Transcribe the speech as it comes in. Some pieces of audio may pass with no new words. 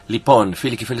Λοιπόν,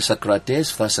 φίλοι και φίλες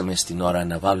ακροατές, φτάσαμε στην ώρα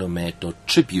να βάλουμε το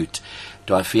tribute,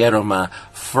 το αφιέρωμα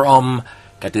from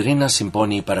Katerina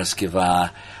Simboni Paraskeva,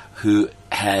 who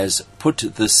has put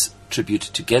this tribute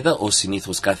together, ως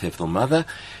συνήθως κάθε εβδομάδα.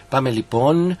 Πάμε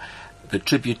λοιπόν, the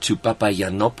tribute to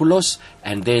Papagiannopoulos,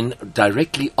 and then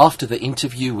directly after the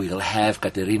interview we'll have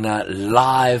Katerina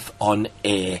live on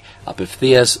air,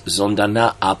 απευθείας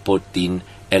ζωντανά από την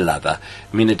Ελλάδα.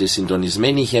 Μείνετε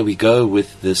συντονισμένοι. Here we go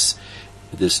with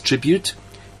this tribute.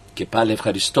 Και πάλι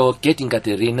ευχαριστώ και την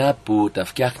Κατερίνα που τα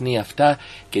φτιάχνει αυτά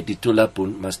και τη Τούλα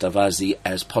που μας τα βάζει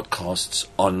as podcasts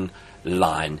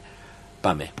online.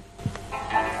 Πάμε.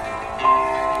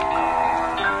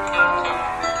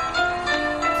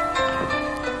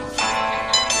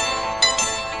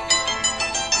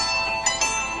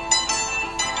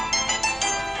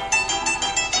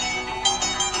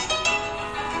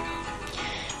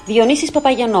 Διονύσης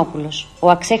Παπαγιαννόπουλος, ο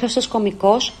αξέχαστος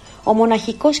κωμικός, ο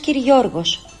μοναχικός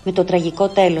Κυριώργος, με το τραγικό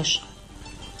τέλος.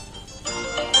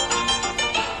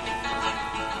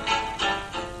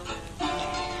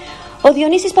 Ο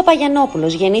Διονύσης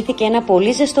Παπαγιαννόπουλος γεννήθηκε ένα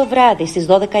πολύ ζεστό βράδυ στις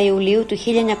 12 Ιουλίου του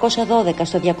 1912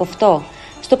 στο Διακοφτό,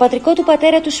 στο πατρικό του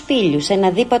πατέρα του Σπήλιου, σε ένα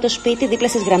δίπατο σπίτι δίπλα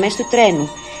στις γραμμές του τρένου.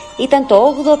 Ήταν το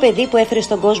 8ο παιδί που έφερε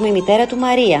στον κόσμο η μητέρα του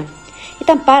Μαρία.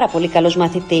 Ήταν πάρα πολύ καλός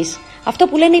μαθητής, αυτό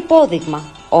που λένε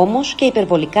υπόδειγμα, όμως και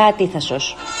υπερβολικά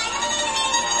ατίθασος.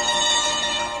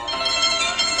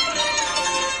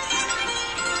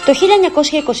 Το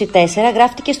 1924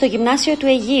 γράφτηκε στο γυμνάσιο του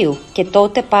Αιγείου και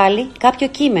τότε πάλι κάποιο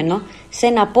κείμενο σε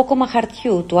ένα απόκομμα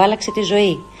χαρτιού του άλλαξε τη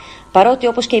ζωή. Παρότι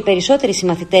όπως και οι περισσότεροι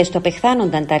συμμαθητές του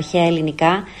απεχθάνονταν τα αρχαία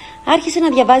ελληνικά, άρχισε να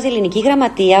διαβάζει ελληνική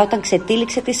γραμματεία όταν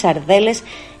ξετύλιξε τις σαρδέλες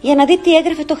για να δει τι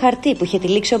έγραφε το χαρτί που είχε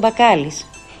τυλίξει ο μπακάλης.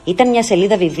 Ήταν μια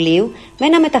σελίδα βιβλίου με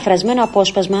ένα μεταφρασμένο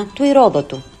απόσπασμα του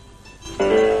Ηρόδοτου.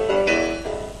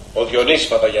 Ο Διονύσης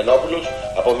Παπαγιαννόπουλος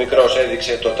από μικρός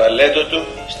έδειξε το ταλέντο του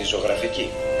στη ζωγραφική.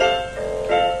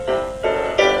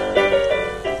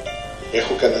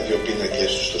 Έχω κανένα δύο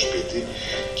πίνακες του στο σπίτι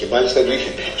και μάλιστα του είχε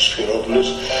πει ο Σφυρόπουλος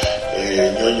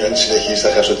 «Νιόνιο, αν συνεχίσεις θα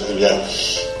χάσω τη δουλειά μου».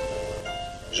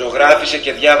 Ζωγράφισε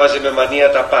και διάβαζε με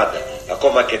μανία τα πάντα,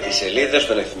 ακόμα και τις σελίδες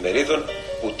των εφημερίδων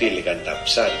που τύλιγαν τα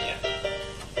ψάρια.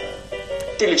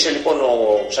 Τύλιξε λοιπόν ο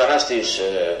ψαράς τις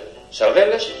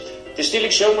σαρδέλες, τις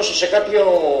τύλιξε όμως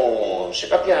σε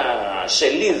κάποια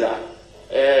σελίδα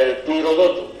του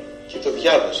Ηροδότου. Και το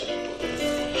διάβασε λοιπόν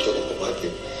αυτό το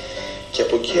κομμάτι και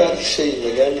από εκεί άρχισε η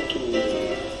μεγάλη του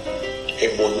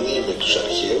αιμονή με τους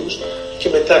αρχαίους και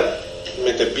μετά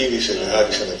μετεπίδησε να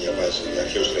άρχισε να διαβάζει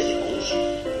αρχαίους τραγικούς.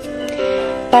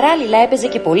 Παράλληλα έπαιζε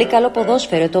και πολύ καλό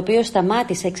ποδόσφαιρο, το οποίο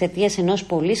σταμάτησε εξαιτίας ενός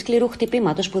πολύ σκληρού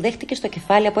χτυπήματος που δέχτηκε στο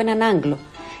κεφάλι από έναν Άγγλο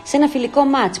σε ένα φιλικό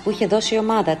μάτς που είχε δώσει η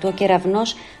ομάδα του ο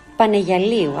κεραυνός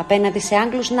Πανεγιαλίου απέναντι σε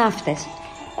Άγγλους ναύτες.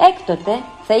 Έκτοτε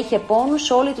θα είχε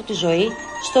πόνους όλη του τη ζωή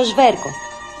στο σβέρκο,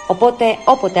 οπότε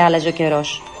όποτε άλλαζε ο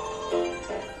καιρός.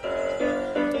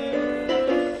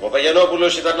 Ο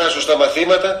Παπαγιαννόπουλος ήταν άσος στα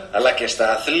μαθήματα αλλά και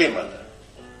στα αθλήματα.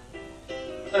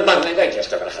 Μαγνητάκιας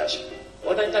καταρχάς.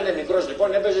 Όταν ήταν μικρός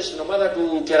λοιπόν έπαιζε στην ομάδα του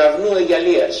κεραυνού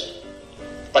Αιγιαλίας,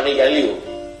 Πανεγιαλίου.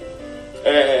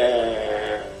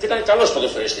 Και ήταν καλός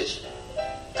ποδοσφαιριστής.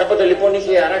 Κάποτε λοιπόν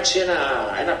είχε αράξει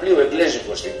ένα πλοίο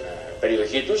εγγλέζικο στην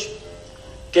περιοχή τους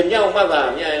και μια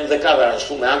ομάδα, μια ενδεκάδα ας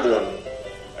πούμε Άγγλων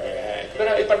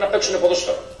πέρα είπαν να παίξουν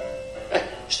ποδόσφαιρο.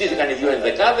 Στήθηκαν οι δύο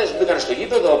ενδεκάδες, μπήκαν στο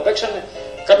γήπεδο, παίξανε.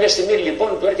 Κάποια στιγμή λοιπόν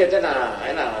του έρχεται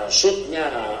ένα σουτ, μια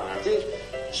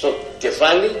στο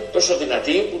κεφάλι, τόσο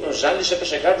δυνατή που τον ζάλισε,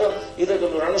 έπεσε κάτω, είδε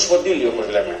τον ουρανό σφοντήλι όπως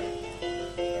λέμε.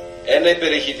 Ένα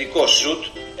υπερηχητικό σουτ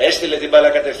έστειλε την μπάλα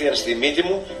κατευθείαν στη μύτη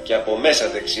μου και από μέσα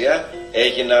δεξιά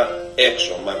έγινα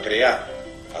έξω, μακριά.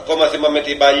 Ακόμα θυμάμαι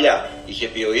την παλιά, είχε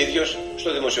πει ο ίδιος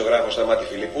στο δημοσιογράφο Σταμάτη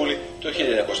Φιλιππούλη το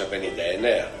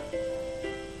 1959.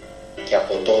 Και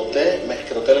από τότε μέχρι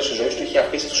και το τέλος της ζωής του είχε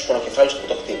απίστευτους πονοκεφάλους από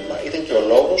το χτύπημα. Ήταν και ο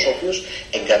λόγος ο οποίος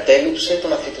εγκατέλειψε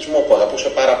τον αθλητισμό που αγαπούσε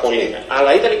πάρα πολύ.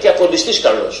 Αλλά ήταν και αφοντιστής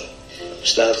καλός.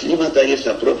 Στα αθλήματα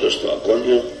ήρθα πρώτος στο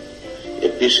ακόλιο,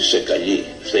 επίσης σε καλή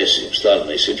θέση στο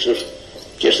άλμα ύψος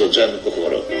και στο τζάμικο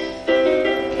χορό.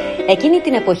 Εκείνη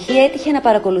την εποχή έτυχε να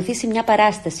παρακολουθήσει μια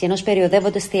παράσταση ενός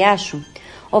περιοδεύοντος θεάσου,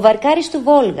 ο Βαρκάρης του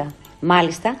Βόλγα.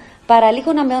 Μάλιστα,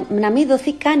 παραλίγο να μην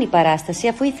δοθεί καν η παράσταση,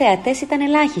 αφού οι θεατές ήταν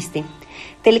ελάχιστοι.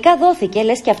 Τελικά δόθηκε,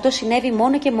 λες και αυτό συνέβη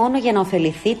μόνο και μόνο για να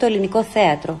ωφεληθεί το ελληνικό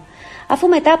θέατρο. Αφού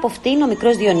μετά από αυτήν ο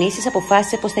μικρός Διονύσης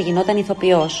αποφάσισε πως θα γινόταν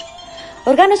ηθοποιός.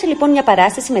 Οργάνωσε λοιπόν μια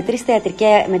παράσταση με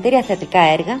 3 θεατρικά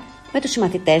έργα με τους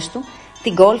συμμαθητές του,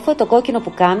 την Κόλφο, το Κόκκινο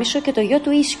Πουκάμισο και το Γιο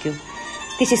του Ίσκιου.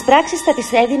 Τις εισπράξεις θα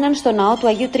τις έδιναν στο ναό του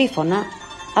Αγίου Τρίφωνα,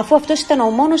 αφού αυτός ήταν ο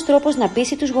μόνος τρόπος να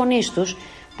πείσει τους γονείς τους,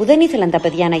 που δεν ήθελαν τα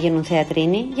παιδιά να γίνουν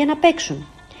θεατρίνοι, για να παίξουν.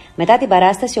 Μετά την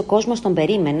παράσταση ο κόσμος τον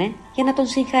περίμενε για να τον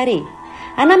συγχαρεί.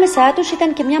 Ανάμεσά τους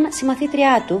ήταν και μια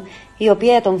συμμαθήτριά του, η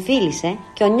οποία τον φίλησε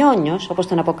και ο Νιόνιος, όπως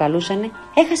τον αποκαλούσανε,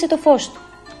 έχασε το φως του.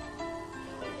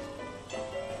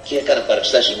 Και έκανα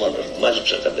παραστάσεις μόνος μου,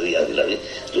 μάζεψα τα παιδιά, δηλαδή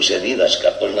τους εδίδασκα,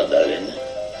 πώς να τα λένε.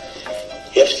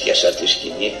 Έφτιασα τη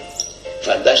σκηνή,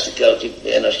 φαντάστηκα ότι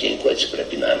ένα σκηνικό έτσι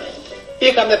πρέπει να είναι.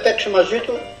 Είχαμε παίξει μαζί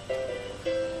του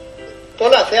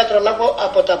πολλά θέατρα, αλλά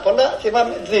από τα πολλά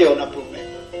θυμάμαι δύο να πούμε.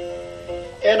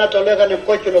 Ένα το λέγανε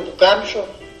Κόκκινο Πουκάμισο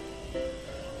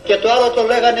και το άλλο το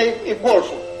λέγανε η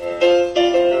Μόλφο.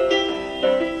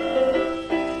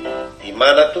 Η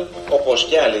μάνα του, όπως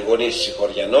και άλλοι γονείς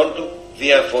συγχωριανών του,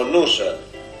 διαφωνούσαν,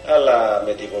 αλλά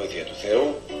με τη βοήθεια του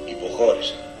Θεού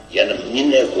υποχώρησαν. Για να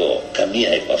μην έχω καμία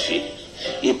επαφή,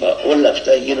 είπα όλα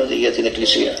αυτά γίνονται για την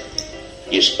Εκκλησία.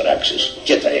 Οι πράξεις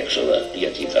και τα έξοδα,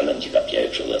 γιατί ήθελαν και κάποια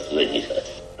έξοδα που δεν είχα.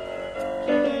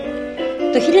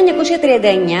 Το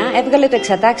 1939 έβγαλε το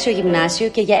εξατάξιο γυμνάσιο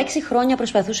και για 6 χρόνια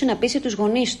προσπαθούσε να πείσει τους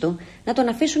γονείς του να τον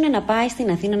αφήσουν να πάει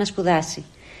στην Αθήνα να σπουδάσει.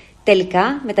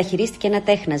 Τελικά μεταχειρίστηκε ένα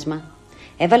τέχνασμα.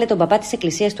 Έβαλε τον παπά της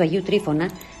εκκλησίας του Αγίου Τρίφωνα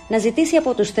να ζητήσει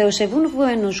από τους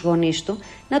θεοσεβούμενους γονείς του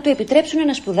να του επιτρέψουν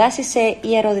να σπουδάσει σε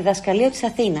ιεροδιδασκαλείο της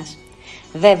Αθήνας.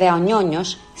 Βέβαια ο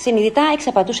Νιόνιος συνειδητά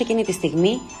εξαπατούσε εκείνη τη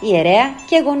στιγμή ιερέα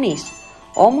και γονείς.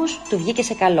 Όμως του βγήκε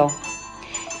σε καλό.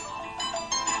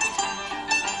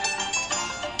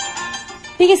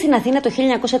 Πήγε στην Αθήνα το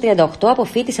 1938,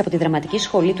 αποφοίτησε από τη Δραματική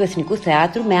Σχολή του Εθνικού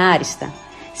Θεάτρου με άριστα.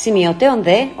 Σημειωτέων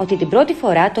δε ότι την πρώτη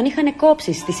φορά τον είχαν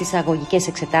κόψει στις εισαγωγικές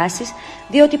εξετάσεις,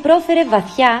 διότι πρόφερε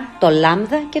βαθιά το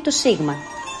λάμδα και το σίγμα.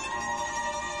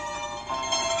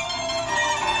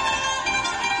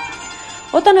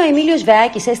 Όταν ο Εμίλιος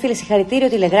Βεάκης έστειλε συγχαρητήριο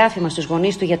τηλεγράφημα στους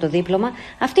γονείς του για το δίπλωμα,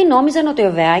 αυτοί νόμιζαν ότι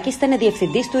ο Βεάκης ήταν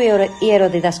διευθυντής του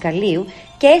ιεροδιδασκαλείου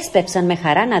και έστεψαν με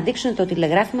χαρά να δείξουν το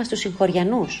τηλεγράφημα στους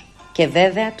συγχωριανούς. Και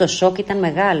βέβαια το σοκ ήταν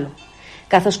μεγάλο,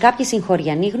 καθώς κάποιοι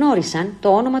συγχωριανοί γνώρισαν το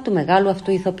όνομα του μεγάλου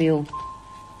αυτού ηθοποιού.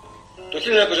 Το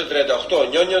 1938 ο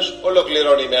Νιόνιος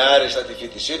ολοκληρώνει με άριστα τη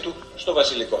φοιτησή του στο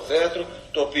Βασιλικό Θέατρο,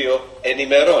 το οποίο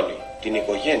ενημερώνει την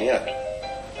οικογένειά του.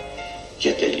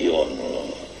 Και τελειώνω.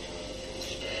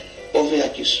 Ο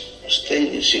Βεάκης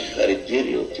στέλνει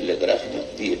συγχαρητήριο τηλεγράφημα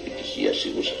τι επιτυχία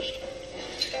σίγουσας.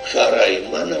 Χαρά η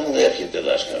μάνα μου, έρχεται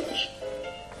δάσκαλος.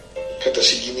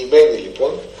 Κατασυγκινημένη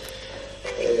λοιπόν,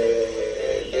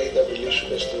 λέει να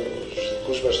μιλήσουμε στους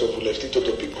δικούς μας, τον βουλευτή, το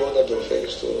τοπικό, να τον φέρει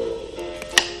στο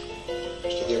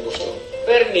διακοφτό.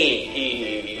 Παίρνει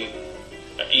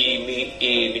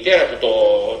η μητέρα του το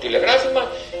τηλεγράφημα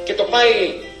και το πάει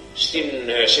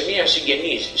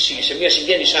σε μια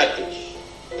συγγένεισά του.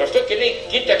 Αυτό και λέει,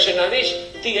 κοίταξε να δεις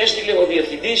τι έστειλε ο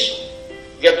διευθυντής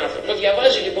για τον αυτό. Το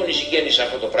διαβάζει λοιπόν η συγγένεισα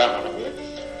αυτό το πράγμα να πούμε,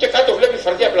 και κάτω βλέπει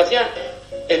φαρδιά πλαθιά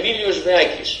Εμίλιος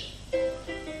Βεάκης.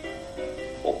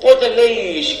 Οπότε λέει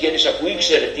η συγγένεισα που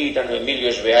ήξερε τι ήταν ο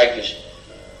Εμίλιος Βεάκης,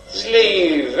 της λέει,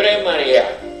 βρε Μαρία,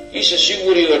 είσαι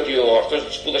σίγουρη ότι ο αυτός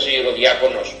της σπούδασε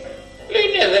ιεροδιάκονος? Λέει,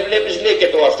 ναι, δεν βλέπεις, λέει, και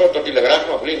αυτό το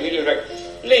τηλεγράφημα που λέει Εμίλιος Βεάκης?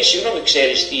 Λέει, συγγνώμη,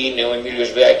 ξέρεις τι είναι ο Εμίλιος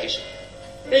Βεάκης?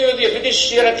 Λέει, ο διευθυντής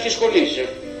της ιερατικής σχολής.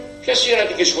 Ποια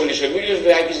ιερατική σχολή? Ο Εμίλιος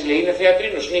Βεάκης, λέει, είναι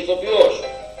θεατρίνος, είναι ηθοποιός.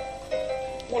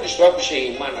 Μόλις το άκουσε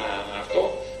η μάνα αυτό,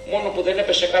 μόνο που δεν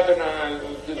έπεσε κάτω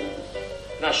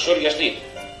να σωριαστεί.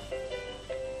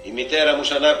 Η μητέρα μου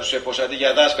σαν άκουσε πως αντί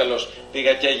για δάσκαλος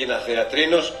πήγα και έγινα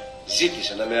θεατρίνος,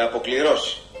 ζήτησε να με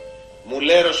αποκληρώσει. Μου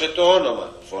λέρωσε το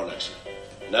όνομα, φώναξε.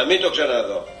 Να μην το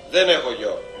ξαναδώ, δεν έχω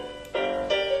γιο.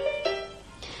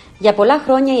 Για πολλά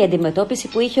χρόνια η αντιμετώπιση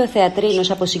που είχε ο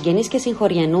θεατρίνος από συγγενείς και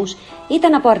συγχωριανούς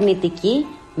ήταν από αρνητική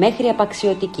μέχρι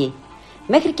απαξιωτική.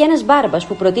 Μέχρι και ένας μπάρμπας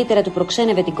που πρωτήτερα του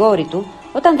προξένευε την κόρη του,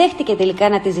 όταν δέχτηκε τελικά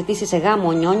να τη ζητήσει σε γάμο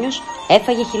ο Νιόνιος,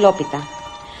 έφαγε χιλόπιτα.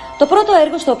 Το πρώτο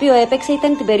έργο στο οποίο έπαιξε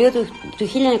ήταν την περίοδο του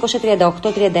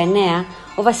 1938-39,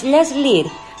 ο Βασιλιάς Λύρ,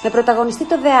 με πρωταγωνιστή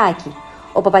το Βεάκη.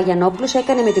 Ο Παπαγιαννόπουλος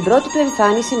έκανε με την πρώτη του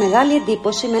εμφάνιση μεγάλη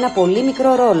εντύπωση με ένα πολύ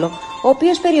μικρό ρόλο, ο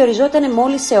οποίος περιοριζόταν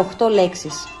μόλις σε 8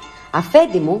 λέξεις.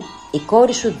 «Αφέντη μου, η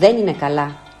κόρη σου δεν είναι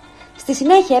καλά». Στη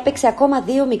συνέχεια έπαιξε ακόμα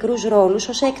 2 μικρούς ρόλους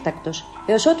ως έκτακτος,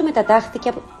 έως ότου μετατάχθηκε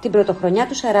από την πρωτοχρονιά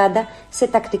του 40 σε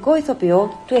τακτικό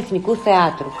ηθοποιό του Εθνικού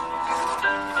Θεάτρου.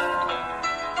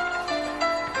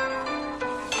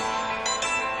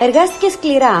 Εργάστηκε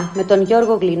σκληρά με τον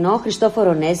Γιώργο Γλινό,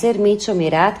 Χριστόφορο Νέζερ, Μίτσο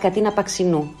Μιράτ, Κατίνα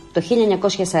Παξινού. Το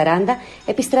 1940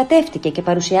 επιστρατεύτηκε και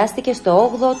παρουσιάστηκε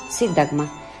στο 8ο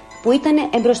Σύνταγμα, που ήταν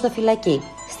εμπροστοφυλακή.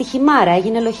 Στη Χιμάρα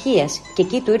έγινε λοχείας και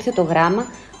εκεί του ήρθε το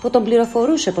γράμμα που τον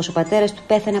πληροφορούσε πως ο πατέρας του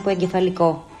πέθανε από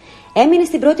εγκεφαλικό. Έμεινε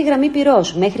στην πρώτη γραμμή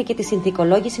πυρός μέχρι και τη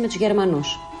συνθηκολόγηση με τους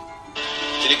Γερμανούς.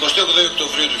 Την 28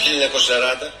 Οκτωβρίου του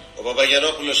 1940 ο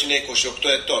Παπαγιαννόπουλος είναι 28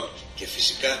 ετών και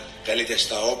φυσικά καλείται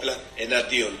στα όπλα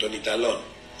εναντίον των Ιταλών.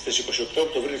 Στις 28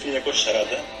 Οκτωβρίου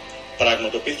 1940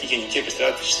 πραγματοποιήθηκε η γενική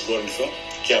επιστράτευση στην Κόρινθο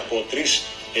και από 3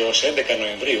 έως 11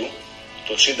 Νοεμβρίου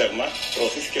το Σύνταγμα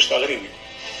προωθήθηκε στο Αγρίνιο.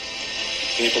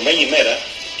 Την επόμενη μέρα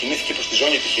κινήθηκε προς τη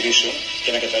ζώνη επιχειρήσεων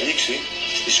και να καταλήξει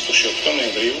στις 28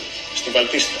 Νοεμβρίου στην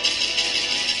Βαλτίστα.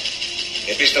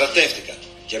 Επιστρατεύτηκα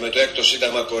και με το έκτο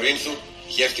Σύνταγμα Κορίνθου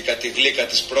γεύτηκα τη γλύκα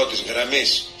της πρώτης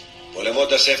γραμμής.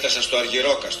 Πολεμώντας έφτασα στο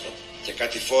Αργυρόκαστρο και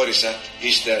κατηφόρησα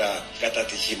ύστερα κατά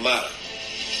τη Χιμάρα.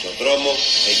 Στον δρόμο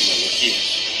έγιναν λοχίες.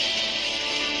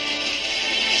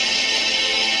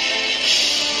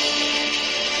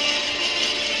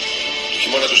 Το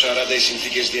χειμώνα του 40 οι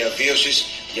συνθήκες διαβίωσης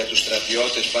για τους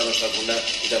στρατιώτες πάνω στα βουνά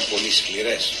ήταν πολύ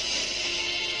σκληρές.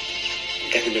 Η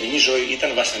καθημερινή ζωή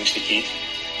ήταν βασανιστική,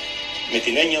 με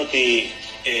την έννοια ότι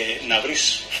να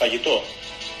βρεις φαγητό,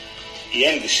 η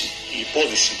ένδυση, η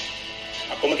υπόδυση,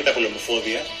 ακόμα και τα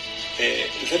πολεμοφόδια,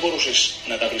 δεν μπορούσες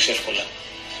να τα βρεις εύκολα.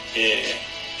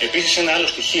 Επίσης ένα άλλο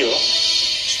στοιχείο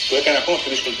που έκανε ακόμα πιο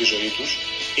δύσκολη τη ζωή τους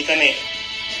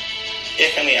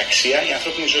έχανε αξία η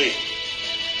ανθρώπινη ζωή.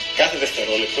 Κάθε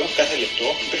δευτερόλεπτο, κάθε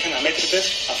λεπτό υπήρχαν αμέτρητες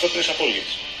ανθρώπινες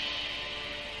απώλειες.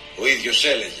 Ο ίδιος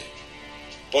έλεγε: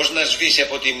 πώς να σβήσει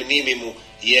από τη μνήμη μου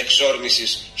η εξόρμηση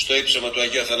στο ύψωμα του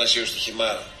Αγίου Αθανασίου στη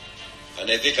Χιμάρα.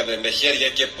 Ανεβήκαμε με χέρια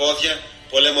και πόδια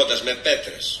πολεμώντας με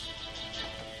πέτρες.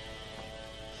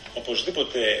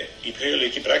 Οπωσδήποτε η πιο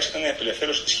λογική πράξη ήταν η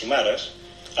απελευθέρωση της Χιμάρας,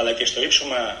 αλλά και στο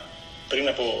ύψωμα πριν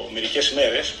από μερικές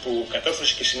μέρες που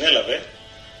κατόρθωσε και συνέλαβε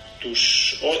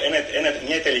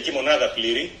μια ιταλική μονάδα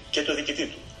πλήρη και το διοικητή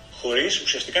του, χωρίς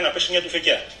ουσιαστικά να πέσει μια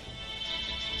τουφεκιά.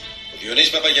 Ο Διονύσης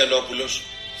Παπαγιαννόπουλος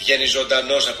βγαίνει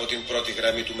ζωντανός από την πρώτη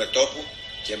γραμμή του μετώπου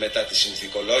και μετά τη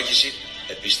συνθηκολόγηση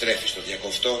επιστρέφει στο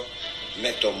διακοφτό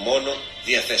με το μόνο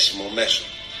διαθέσιμο μέσο,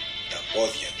 τα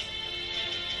πόδια του.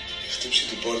 Χτύψε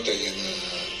την πόρτα για να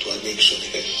του ανοίξουν.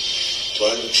 Του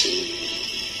άνοιξε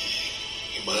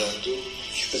η μάνα του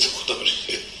και δεν το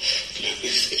γνώρισε.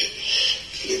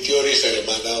 Λέει, τι ορίστε ρε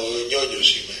μάνα, ο Νιόνιος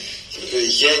είμαι.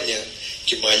 Γένια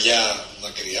και μαλλιά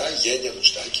μακριά, γένια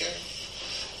μουστάκια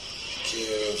και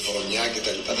βρονιά και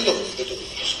τα λοιπά. Δεν το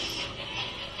γνώρισα.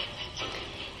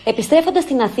 Επιστρέφοντας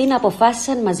στην Αθήνα,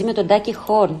 αποφάσισαν μαζί με τον Τάκη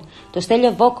Χόρν, τον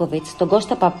Στέλιο Βόκοβιτς, τον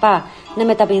Κώστα Παπά να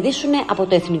μεταπηδήσουν από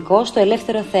το Εθνικό στο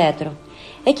Ελεύθερο Θέατρο.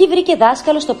 Εκεί βρήκε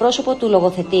δάσκαλο στο πρόσωπο του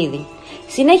Λογοθετίδη.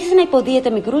 Συνέχισε να υποδίεται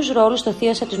μικρούς ρόλους στο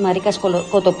θείοσα του Μαρίκας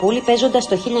Κοτοπούλη, παίζοντας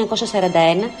το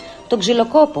 1941 τον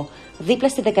Ξυλοκόπο, δίπλα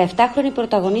στη 17χρονη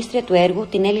πρωταγωνίστρια του έργου,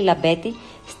 την Έλλη Λαμπέτη,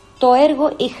 στο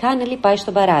έργο «Η Χάνελη πάει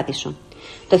στον Παράδεισο».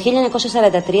 Το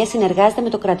 1943 συνεργάζεται με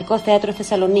το Κρατικό Θέατρο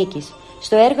Θεσσαλονίκης,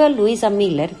 στο έργο «Λουίζα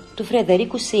Μίλερ» του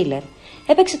Φρεδερίκου Σίλερ.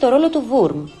 Έπαιξε το ρόλο του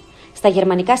Βούρμ. Στα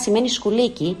γερμανικά σημαίνει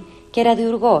σκουλίκι και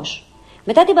ραδιουργός.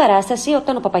 Μετά την παράσταση,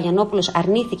 όταν ο Παπαγιαννόπουλος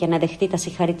αρνήθηκε να δεχτεί τα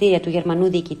συγχαρητήρια του Γερμανού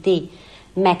διοικητή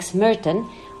Μαξ Μέρτεν,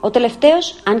 ο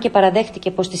τελευταίος, αν και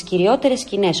παραδέχτηκε πως στις κυριότερες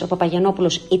σκηνές ο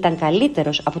Παπαγιαννόπουλος ήταν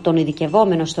καλύτερος από τον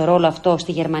ειδικευόμενο στο ρόλο αυτό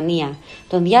στη Γερμανία,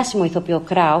 τον διάσημο ηθοποιό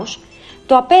Κράους,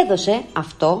 το απέδωσε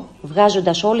αυτό,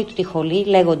 βγάζοντας όλη του τη χολή,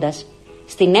 λέγοντας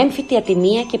 «Στην έμφυτη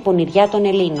ατιμία και πονηριά των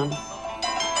Ελλήνων».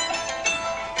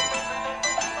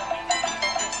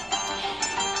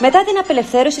 Μετά την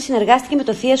απελευθέρωση συνεργάστηκε με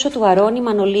το θίασο του Αρώνη,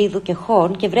 Μανολίδου και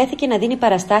Χόρν και βρέθηκε να δίνει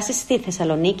παραστάσεις στη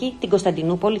Θεσσαλονίκη, την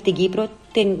Κωνσταντινούπολη, την Κύπρο,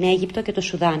 την Αίγυπτο και το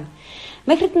Σουδάν.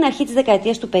 Μέχρι την αρχή της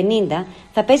δεκαετίας του 50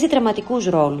 θα παίζει δραματικούς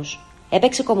ρόλους.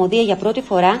 Έπαιξε κωμωδία για πρώτη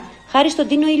φορά χάρη στον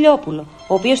Τίνο Ηλιόπουλο,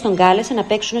 ο οποίος τον κάλεσε να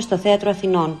παίξουν στο Θέατρο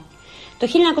Αθηνών. Το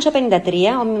 1953,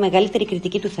 οι μεγαλύτεροι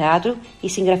κριτικοί του θεάτρου, οι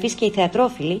συγγραφείς και οι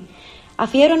θεατρόφιλοι,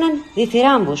 αφιέρωναν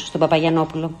διθυράμπους στον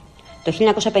Παπαγιαννόπουλο. Το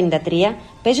 1953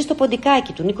 παίζει στο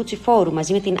Ποντικάκι του Νίκου Τσιφόρου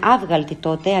μαζί με την άβγαλτη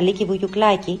τότε Αλίκη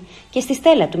Βουγιουκλάκη και στη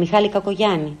Στέλλα του Μιχάλη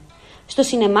Κακογιάννη. Στο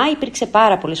σινεμά υπήρξε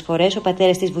πάρα πολλές φορές ο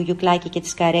πατέρας της Βουγιουκλάκη και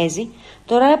της Καρέζη.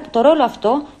 Το ρόλο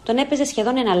αυτό τον έπαιζε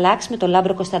σχεδόν εναλλάξ με τον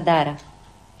Λάμπρο Κωνσταντάρα.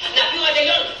 Να φύγω να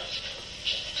τελειώνω.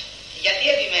 Γιατί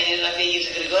επιμένεις να φύγεις,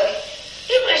 Γρηγόρη?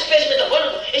 Πρέπει να σπέζεις με τον πόνο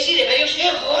μου. Εσύ δεν με έδιωξες.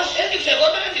 Εγώ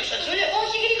τον έδιωξα, Τζούλια.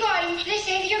 Όχι, Γρηγόρη μου, δεν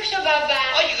σε έδιωξε ο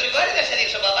μπαμπάς. Όχι, Γρηγόρη, δεν σε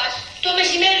έδιωξε ο μπαμπάς. Το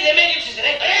μεσημέρι δεν με έδιωξες,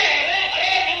 ρε. Ρε,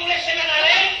 μη μου λες εμένα,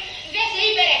 ρε. Δεν σε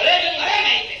είπε, ρε. Ρε, δεν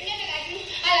με είπε. Ναι, παιδάκι μου,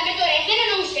 αλλά με το ρε δεν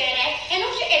εννοούσε, ρε.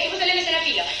 Εννοούσε έτσι, όπως το λέμε σε ένα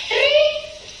φίλο. Ρε.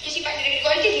 Και εσύ πάλι, ρε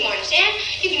Γρηγόρη, τι θυμώνεσαι,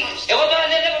 τι θυμώνεσαι? Εγώ τώρα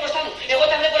δεν βλέπω μπροστά μου. Εγώ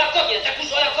τα βλέπω όλα κόκκινα, τα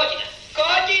ακούσω όλα κόκκινα.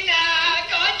 Κόκκινα,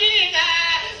 κόκκινα.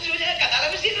 Ζούλια,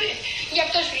 κατάλαβες τι είναι? Γι'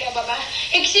 αυτό σου λέω, μπαμπά.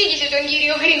 Εξήγησε τον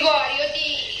κύριο Γρηγόρη ότι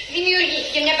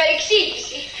δημιουργήθηκε μια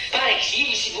παρεξήγηση.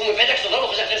 Παρεξήγηση που με πέταξε στον δρόμο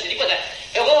χωρίς να χρειάζεται τίποτα.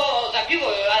 Εγώ θα φύγω,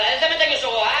 αλλά δεν θα μετανιώσω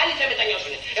εγώ. Άλλοι θα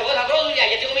μετανιώσουν. Εγώ θα βρω δουλειά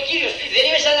γιατί εγώ είμαι κύριος. Δεν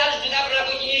είμαι σαν άλλους που θα έπρεπε να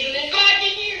κοκκινίζουν.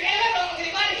 Κόκκινη, ρε,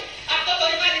 Γρηγόρη. Αυτό το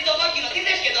ρημάδι το κόκκινο, τι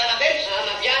θες και το αναφέρεις?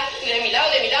 Άμα πια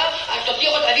Αυτό τι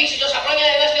έχω τραβήξει τόσα χρόνια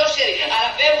ένα θεό ξέρει. Αλλά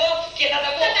φεύγω και θα τα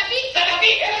πω. Θα τα πει. Θα τα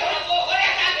πει. Θα τα πω.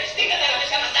 Ωραία, κάπες. Τι κατάλαβες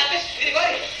άμα τα πες,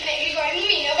 Γρηγόρη. Ναι, Γρηγόρη μου,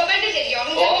 μείνε. Ο παπάς δεν σε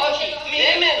διώχνει. Όχι,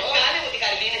 δεν μένω. Κάνε μου την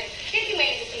καρδίνη. Και τι μου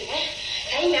έλεγε πριν,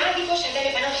 Θα είμαι άδικος αν δεν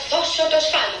επανορθώσω το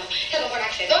σφάλμα. Θα το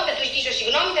φωνάξω εδώ, θα του ζητήσω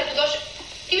συγγνώμη, θα του δώσω.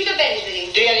 Τι μου το παίρνεις, παιδί μου?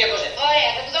 3.200. Ωραία,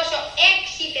 θα του δώσω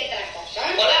 6.400.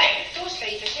 Πολλά είναι. Τόσο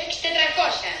είπες,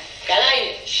 6.400. Καλά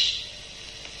είναι.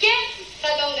 Και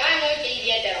θα τον κάνω και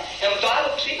ιδιαίτερο. Το άλλο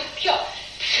που σου είπα. Ποιο?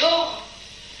 Ποιο?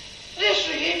 Δεν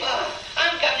σου είπα.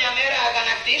 Αν καμιά μέρα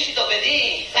αγανακτήσει το παιδί,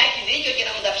 θα έχει δίκιο και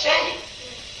να μου τα ψάλει.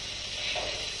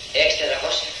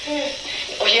 6.400.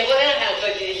 Όχι, εγώ δεν έκανα το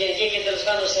και τέλος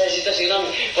πάντων σας ζητώ συγγνώμη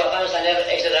που απάνω στα νεύρα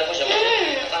 6.400 μόνο.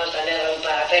 Απάνω στα νεύρα μου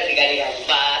παραφέρθηκα λιγάκι.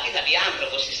 Μα τι θα πει,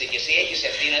 άνθρωπος είσαι και εσύ, έχεις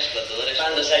ευθύνες κοντούρες.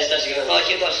 Πάντως σας ζητώ συγγνώμη.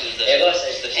 Όχι, εγώ σου ζητώ. Εγώ σας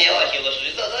ζητώ συγγνώμη. Όχι, εγώ σου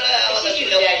ζητώ τώρα όταν σου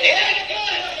λέω.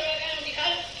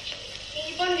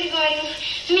 Λοιπόν, Γρηγόρη μου,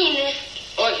 μείνε.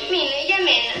 Όχι. Μείνε, για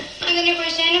μένα. Αν δεν έχω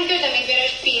εσένα, ποιος θα με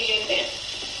υπερασπίζεται?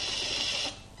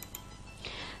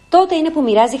 Τότε είναι που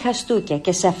μοιράζει χαστούκια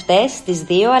και σε αυτές τις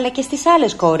δύο αλλά και στις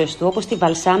άλλες κόρες του, όπως τη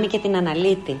Βαλσάμη και την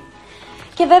Αναλύτη.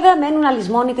 Και βέβαια μένουν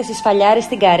αλυσμόνητες οι σφαλιάρες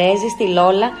στην Καρέζη, στη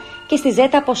Λόλα και στη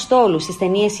Ζέτα Αποστόλου στις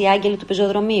ταινίες «Οι Άγγελοι του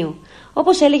Πεζοδρομίου».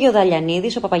 Όπως έλεγε ο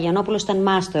Δαλιανίδης, ο Παπαγιαννόπουλος ήταν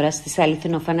μάστορας στις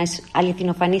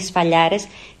αληθινοφανείς σφαλιάρες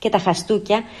και τα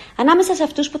χαστούκια. Ανάμεσα σε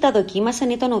αυτούς που τα δοκίμασαν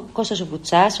ήταν ο Κώστας ο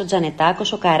Βουτσάς, ο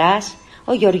Τζανετάκος, ο Καράς,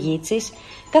 ο Γεωργίτσης,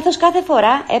 καθώς κάθε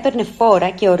φορά έπαιρνε φόρα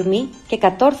και ορμή και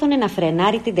κατόρθωνε να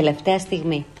φρενάρει την τελευταία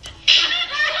στιγμή.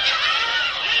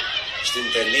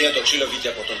 Στην ταινία το ξύλο βγήκε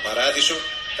από τον παράδεισο,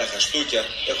 τα χαστούκια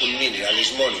έχουν μείνει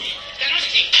αλυσμόνοι.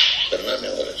 Περνάνε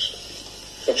ώρες.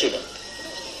 Το ξύλο.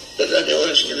 Περνάνε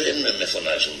ώρες και δεν με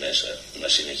φωνάζουν μέσα να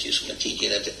συνεχίσουμε. Τι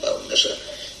γίνεται, πάω μέσα.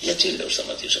 Γιατί λέω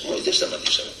σταματήσαμε? Όχι, δεν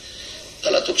σταματήσαμε.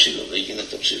 Αλλά το ξύλο δεν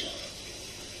γίνεται το ξύλο.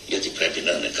 Γιατί πρέπει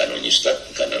να είναι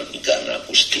κανονικά να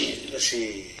ακουστεί. Εσύ,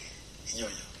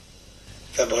 Νιόνιο,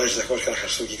 θα μπορέσεις να χώσεις κανένα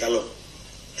χαστούκι καλό?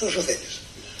 Τόσο θέλεις.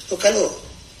 Το καλό.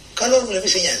 Καλό μου να μην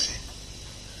σε νοιάζει.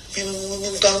 Μην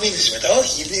μου το αμήνεις μετά.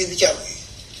 Όχι, γιατί είναι δικιά μου.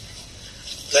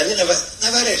 Δηλαδή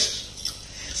να βαρέσεις.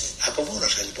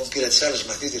 Απομόνωσα λοιπόν, πήρα τις άλλες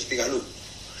μαθήτες, πήγα αλλού.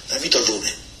 Να μην το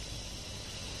δούνε.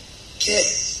 Και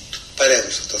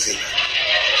παρέδωσα το θύμα.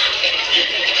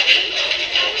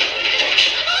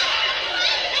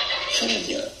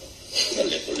 Μια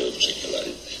Αλέκο, λέω του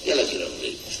Σακελάρη. Έλα κύριε μου,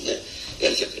 λέει. Ναι,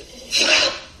 έρχεται.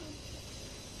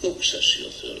 Δόξα σοι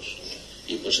ο Θεός.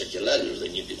 Είπε ο Σακελάριος,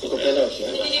 δεν είναι δικό κοπέλα, όχι.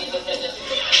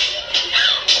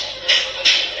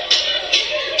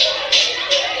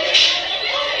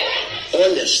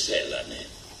 Όλες θέλανε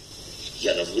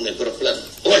για να βγουν αεροπλάνο.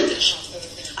 Όλες.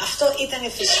 Αυτό ήταν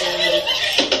φυσιολογικό.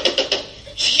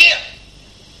 Ψυχία!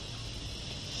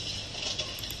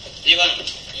 Λοιπόν,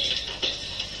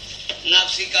 να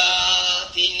ψηκα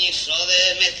την εισόδε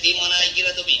με θύμωνα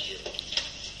γύρω το μύτιο.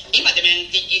 Είπατε μεν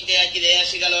την κοίταια κηδέα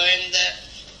σιγαλοέντα.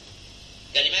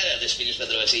 Καλημέρα, δεσποινής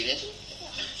Πετροβασίλη.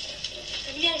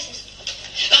 Καλημέρα σας.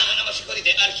 Α, να μας συγχωρείτε,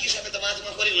 αρχίσαμε το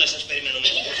μάθημα χωρίς να σας περιμένουμε.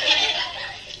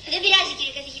 Δεν πειράζει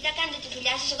κύριε καθηγητά, κάντε τη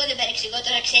δουλειά σας, εγώ δεν παρεξηγώ,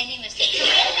 τώρα ξένοι είμαστε.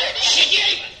 Σιγά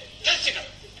είπα, κάτσε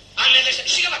κάτω. Αν έδεσαι,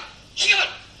 σιγά πάνω, σιγά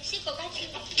πάνω. Σήκω, κάτσε.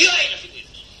 Τι ώρα είναι αυτή που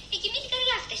ήρθες? Κοιμήθηκα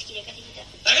αργά χτες κύριε καθηγητά.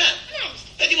 Αργά? Μάλιστα.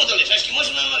 Τι μου το λες, ας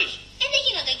κοιμώσουν νωρίς. Δεν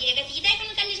γινόταν κύριε καθηγητά,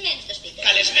 είχαμε καλεσμένους στο σπίτι.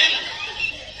 Καλεσμένα?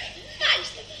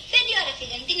 Μάλιστα. 5 ώρα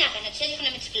φύγανε, τι να έκανα, τους έδειχνα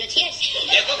με τις κλωτσιές.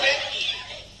 Εγώ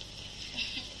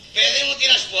παιδί μου τι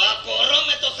να σου πω, απορώ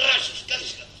με το θράσος.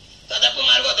 Κάθισε κάτω. Θα τα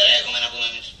πούμε αργότερα, έχουμε να πούμε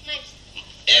εμείς. Μάλιστα.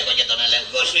 Έχω και τον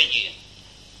ελεγχό σου εκεί.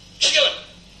 Σιόν!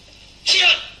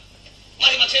 Σιόν!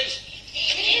 Μάθημα ξέρεις?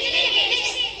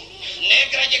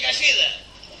 Νέκρα και κασίδα.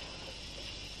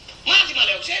 Μάθημα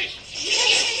λέω, ξέρεις?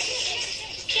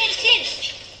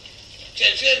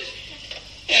 Ξέρεις.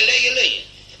 Λέγε.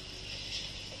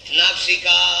 Να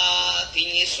ψηκα την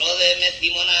εισόδε με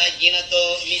θύμωνα γίνατο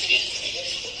μύτη.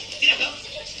 Τι να κάνω?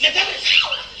 Μετάφραση!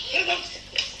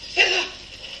 Φέρε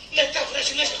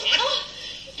μετάφραση μέσα στο μάτι.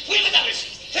 Πού είναι η μετάφραση?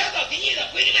 Φέρε εδώ, την είδα.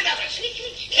 Πού είναι η μετάφραση?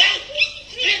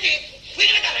 Τρίτη, πού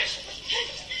είναι η μετάφραση?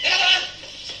 Έλα τώρα.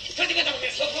 Φέρε τη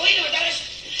μετάφραση. Πού είναι η μετάφραση?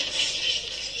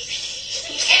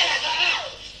 Έλα τώρα.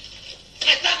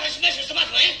 Μετάφραση μέσα στο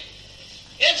μάθημα,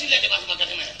 Έτσι λέτε μάθημα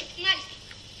κάθε μέρα.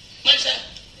 Μάλιστα.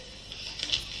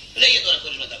 Λέγε τώρα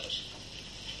χωρίς μετάφραση.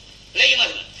 Λέγε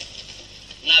μάθημα.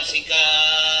 Ναψικά.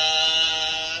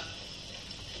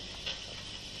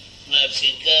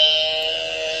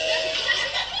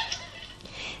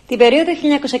 Την περίοδο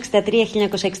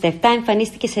 1963-1967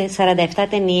 εμφανίστηκε σε 47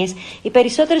 ταινίες, οι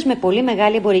περισσότερες με πολύ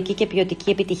μεγάλη εμπορική και ποιοτική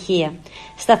επιτυχία.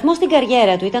 Σταθμός στην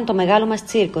καριέρα του ήταν το μεγάλο μας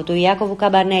τσίρκο του Ιάκωβου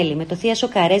Καμπανέλη με το θίασο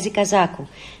Καρέζη Καζάκου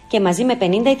και μαζί με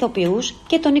 50 ηθοποιούς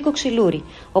και τον Νίκο Ξυλούρη,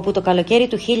 όπου το καλοκαίρι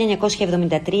του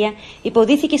 1973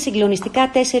 υποδίθηκε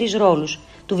συγκλονιστικά 4 ρόλους: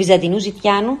 του Βυζαντινού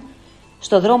Ζητιάνου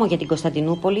στο δρόμο για την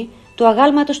Κωνσταντινούπολη, του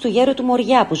αγάλματος του γέρου του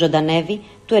Μοριά που ζωντανεύει,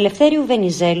 του Ελευθέριου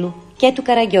Βενιζέλου και του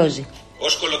Καραγκιόζη.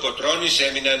 Ως Κολοκοτρώνης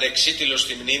έμεινε ανεξίτηλος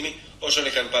στη μνήμη όσων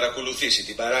είχαν παρακολουθήσει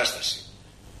την παράσταση.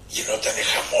 Γινότανε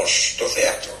χαμός στο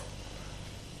θέατρο.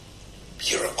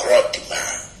 Χειροκρότημα.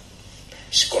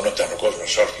 Σηκωνόταν ο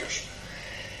κόσμος όρθιος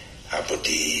από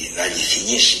την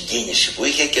αληθινή συγκίνηση που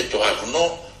είχε και το αγνό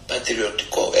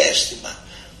πατριωτικό αίσθημα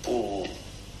που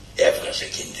έβγαζε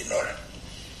εκείνη την ώρα.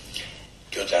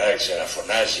 Και όταν άρχισε να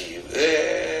φωνάζει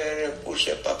που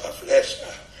σε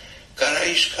Παπαφλέσσα,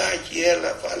 Καραϊσκάκι,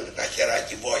 έλα βάλε ένα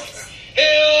χεράκι βόηθα.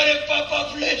 Ωραία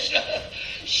Παπαφλέσσα,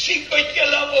 σήκω και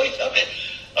έλα βόηθα με.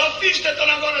 Αφήστε τον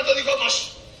αγώνα το δικό μας.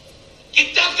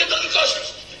 Κοιτάξτε το δικό σας.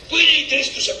 Πού είναι η 3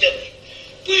 του Σεπτέμβρη?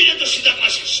 Πού είναι το σύνταγμά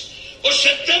σας? Ο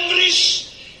Σεπτέμβρης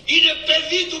είναι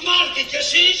παιδί του Μάρτη και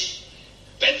εσείς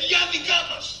παιδιά δικά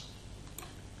μας.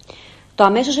 Το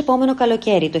αμέσως επόμενο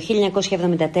καλοκαίρι, το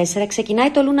 1974,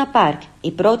 ξεκινάει το Λούνα Πάρκ,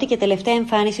 η πρώτη και τελευταία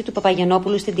εμφάνιση του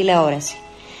Παπαγιαννόπουλου στην τηλεόραση.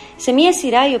 Σε μια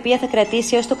σειρά η οποία θα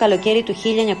κρατήσει έως το καλοκαίρι του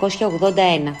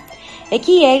 1981.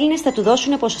 Εκεί οι Έλληνες θα του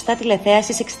δώσουν ποσοστά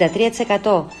τηλεθέασης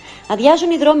 63%.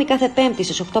 Αδειάζουν οι δρόμοι κάθε Πέμπτη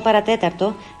στις 8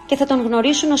 παρατέταρτο και θα τον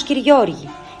γνωρίσουν ως Κυριώργη.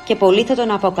 Και πολλοί θα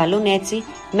τον αποκαλούν έτσι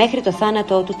μέχρι το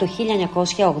θάνατό του το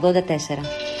 1984.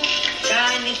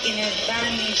 Κάνει την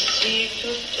εμφάνισή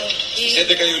του το Στις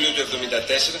 11 Ιουλίου του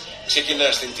 1974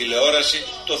 ξεκινά στην τηλεόραση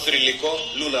το θρυλικό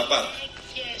Λούνα Πάρκ.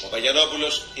 Ο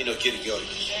Παπαγιαννόπουλος είναι ο Κύριος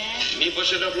Γιώργης. Μήπως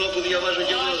ένα φλό που διαβάζω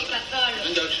κι εγώ? Όχι καθόλου.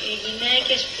 Οι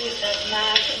γυναίκες που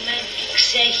θαυμάζουμε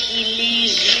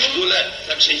ξεχυλίζουν. Λούλα,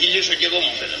 θα ξεχυλίσω κι εγώ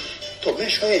μου φαίνεται. Το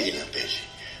μέσο Έλληνα παίζει.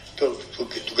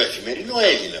 Του καθημερινό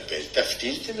Έλληνα παίζει.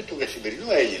 Ταυτίζεται με τον καθημερινό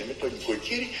Έλληνα, με τον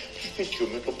νοικοκύρη του σπιτιού,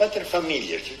 με τον πάτερ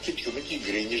φαμίλια του σπιτιού, με τις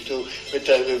γκρίνιες του, με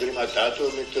τα ευρήματά του,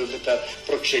 με τα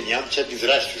προξενιά, με τις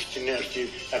αντιδράσεις του στην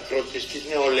ακρότητες της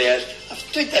νεολαίας.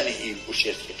 Αυτό ήταν η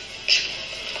ουσιαστική.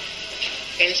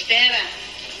 Καλησπέρα.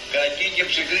 Κακή και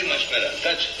ψυχρή μας πέρα.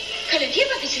 Κάτσε. Καλέ, τι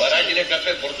έπαθες εσύ? Παράγγειλε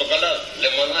καφέ, πορτοκαλά,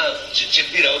 λεμονά,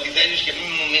 τσιπήρα, ό,τι θέλεις και μην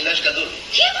μου μιλάς καθόλου.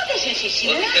 Τι έπαθες εσύ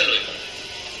σήμερα? Ό,τι θέλω είπα.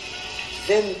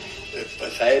 Δεν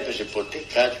θα έπαιζε ποτέ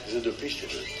κάτι που δεν το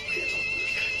πίστευε ο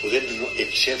Παπαγιαννόπουλος, που δεν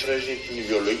εξέφραζε την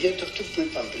ιδεολογία του αυτού που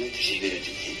είπαν πριν, τη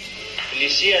συντηρητική.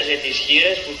 Πλησίαζε τις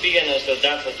χήρες που πήγαιναν στον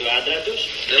τάφο του άντρα τους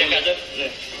και ναι.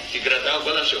 Την κρατάω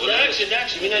κοντά σε όλα.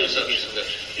 Εντάξει, μην ανησυχείς.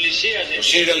 Πλησίαζε. Το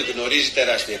σύριαλ γνωρίζει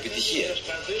τεράστια επιτυχία.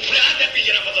 Άντε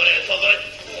πήγαινε από εδώ ρε, Θόδωρε.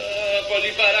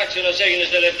 Πολύ παράξενος έγινες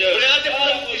τελευταίος. Άντε που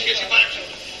θα μου πεις και εσύ παράξενο.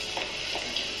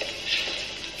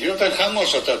 Γινόταν χαμός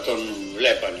όταν τον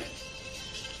βλέπανε.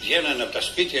 Βγαίνανε από τα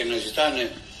σπίτια να ζητάνε,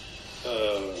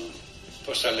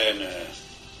 πώς τα λένε,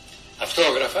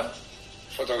 αυτόγραφα,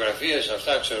 φωτογραφίες,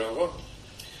 αυτά ξέρω εγώ.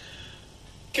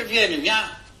 Και βγαίνει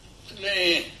μια,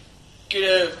 λέει,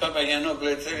 κύριε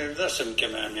Παπαγιαννόπουλε, δώστε μου και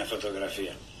εμένα μια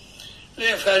φωτογραφία.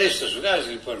 Λέει, ευχαρίστως. Βγάζει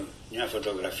λοιπόν μια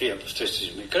φωτογραφία από αυτές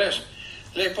τις μικρές.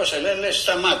 Λέει, πόσα λέει,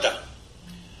 σταμάτα.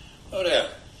 Ωραία.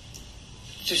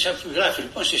 Της γράφει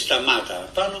λοιπόν στη σταμάτα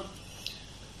πάνω.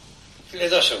 Λέει,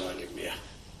 δώσε μου άλλη μία.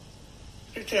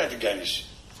 Λέει, τι να την κάνεις?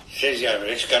 Θες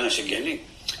έχεις κανένα συγγενή?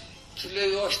 Του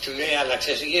λέει, όχι, του λέει, αλλά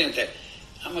ξέρεις τι γίνεται.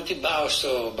 Άμα την πάω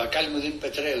στο μπακάλι μου δίνει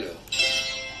πετρέλαιο.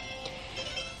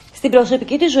 Στην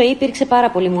προσωπική του ζωή υπήρξε πάρα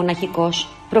πολύ μοναχικός.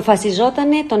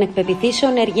 Προφασιζότανε των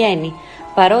εκπεποιθήσεων εργένη,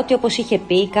 παρότι όπως είχε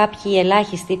πει κάποιοι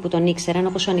ελάχιστοι που τον ήξεραν,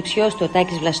 όπως ο ανιψιός του ο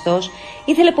Τάκης Βλαστός,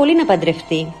 ήθελε πολύ να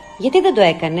παντρευτεί. Γιατί δεν το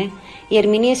έκανε? Οι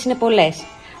ερμηνείες είναι πολλές.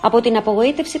 Από την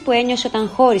απογοήτευση που ένιωσε όταν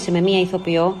χώρισε με μία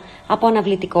ηθοποιό, από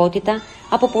αναβλητικότητα,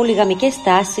 από πολυγαμικές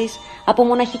τάσεις, από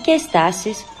μοναχικές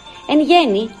τάσεις, εν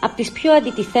γέννη από τις πιο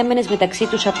αντιτιθέμενες μεταξύ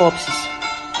τους απόψεις.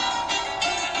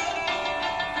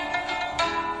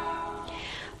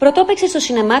 Πρωτόπαιξε στο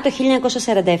σινεμά το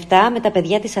 1947 με τα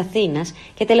παιδιά της Αθήνας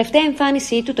και τελευταία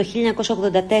εμφάνισή του το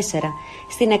 1984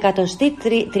 στην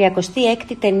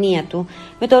 136η ταινία του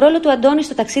με το ρόλο του Αντώνη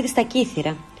στο ταξίδι στα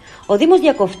Κύθυρα. Ο Δήμος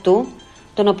Διακοφτού,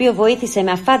 τον οποίο βοήθησε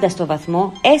με αφάνταστο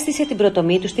βαθμό, έστησε την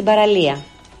πρωτομή του στην παραλία.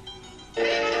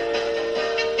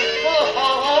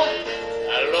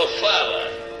 Αλοφάβα.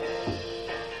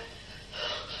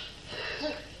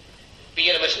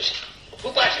 Πήγαινε μέσα εσύ.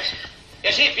 Πού πας εσύ?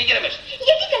 Εσύ πήγαινε μέσα.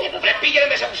 Γιατί καλέ παπά? Πρέπει πήγαινε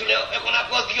μέσα που σου λέω. Έχω να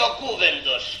πω δυο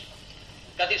κούβεντος.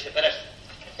 Καθίστε, περάστε.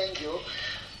 Thank you.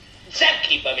 Τζακ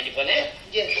είπαμε λοιπόν,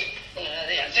 Yes.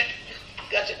 Τζακ.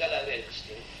 Κάτσε καλά, ρε.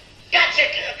 Κάτσε,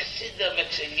 κάτσε, με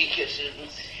ξενύχεσαι.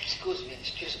 Excuse me.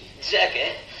 Τζακ,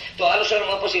 το άλλο σου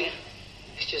όνομα πώς είναι?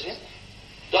 Excuse me.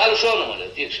 Το άλλο σου όνομα,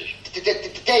 λέει, τι ξέρεις?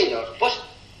 Taylor. Πώς?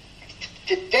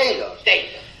 Taylor.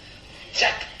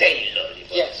 Τζακ Τέιλορ,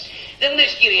 λοιπόν. Yes. Δεν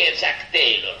γνωρίζεις, κύριε Τζακ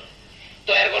Τέιλορ,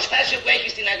 το εργοστάσιο που έχει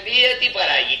στην Αγγλία τι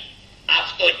παράγει?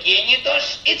 Αυτοκίνητος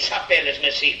ή τσαπέλες με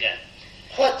σίκα?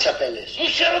 What τσαπέλες? Μου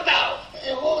σε ρωτάω.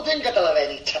 Εγώ δεν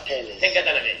καταλαβαίνει τσαπέλες. Δεν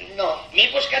καταλαβαίνει. No.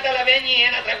 Μήπως καταλαβαίνει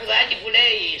ένα τραγουδάκι που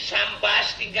λέει «Σαν πας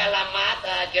στην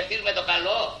Καλαμάτα και έρθεις με το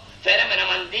καλό, φέραμε ένα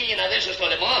μαντίλι να δέσω στο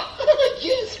λαιμό».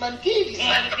 Yes, μαντίλι.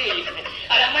 Μαντίλι.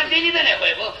 Αλλά μαντίλι δεν έχω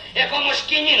εγώ. Έχω όμως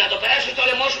σκηνή να το περάσεις στο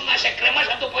λαιμό σου να σε κρεμάς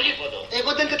από το πολύποδο.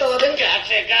 Εγώ δεν καταλαβαίνω.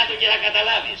 Κάτσε κάτω και θα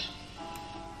καταλάβεις.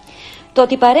 Το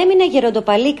ότι παρέμεινε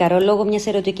γεροντοπαλίκαρο λόγω μιας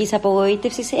ερωτικής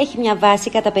απογοήτευσης έχει μια βάση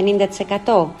κατά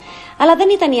 50%. Αλλά δεν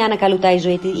ήταν η Άννα Καλουτά η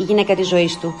γυναίκα της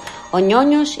ζωής του. Ο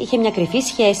Νιόνιος είχε μια κρυφή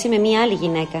σχέση με μια άλλη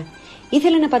γυναίκα.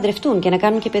 Ήθελε να παντρευτούν και να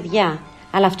κάνουν και παιδιά.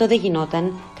 Αλλά αυτό δεν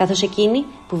γινόταν, καθώς εκείνη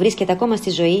που βρίσκεται ακόμα στη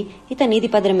ζωή ήταν ήδη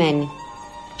παντρεμένη.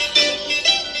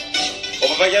 Ο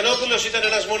Παπαγιαννόπουλος ήταν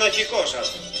ένας μοναχικός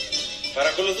άνθρωπος.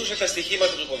 Παρακολουθούσε τα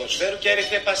στοιχήματα του ποδοσφαίρου και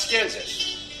έριχνε πασχέντζες.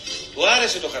 Του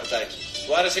άρεσε το χαρτάκι.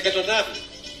 Του άρεσε και το τάβλι.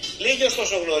 Λίγοι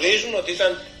ωστόσο γνωρίζουν ότι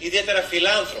ήταν ιδιαίτερα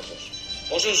φιλάνθρωπος.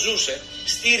 Όσο ζούσε,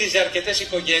 στήριζε αρκετές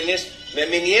οικογένειες με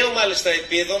μηνιαίο μάλιστα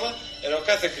επίδομα, ενώ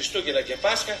κάθε Χριστούγεννα και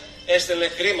Πάσχα έστελνε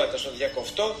χρήματα στον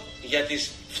διακοφτό για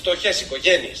τις φτωχές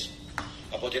οικογένειες.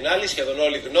 Από την άλλη, σχεδόν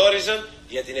όλοι γνώριζαν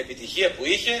για την επιτυχία που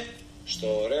είχε στο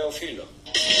ωραίο φίλο.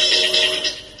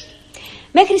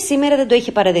 Μέχρι σήμερα δεν το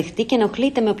είχε παραδεχτεί και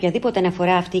ενοχλείται με οποιαδήποτε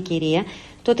αναφορά αυτή η κυρία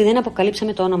το ότι δεν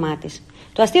αποκαλύψαμε το όνομά της.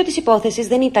 Το αστείο της υπόθεσης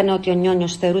δεν ήταν ότι ο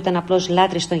Νιόνιος θεωρούταν απλώς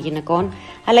λάτρης των γυναικών,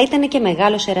 αλλά ήταν και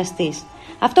μεγάλος εραστής.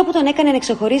 Αυτό που τον έκανε να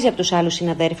ξεχωρίζει από τους άλλους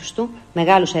συναδέρφους του,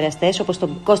 μεγάλους εραστές όπως τον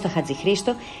Κώστα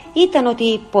Χατζηχρήστο, ήταν ότι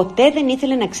ποτέ δεν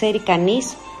ήθελε να ξέρει κανείς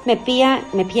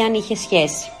με ποιαν είχε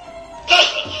σχέση.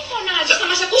 Φωνάζεις, θα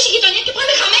μας ακούσει η γειτονιά και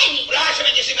πάμε χαμένοι. Πουλάσε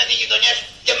με και εσύ με τη γειτονιά σου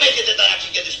και με έχετε ταράξει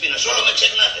και τη σπίνα. Όλο με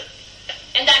ξεχνάτε.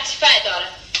 Εντάξει, φάε τώρα.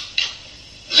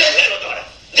 Δεν θέλω τώρα.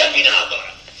 Δεν πεινάω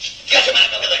τώρα. Κάτσε με ένα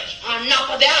καφεδάκι.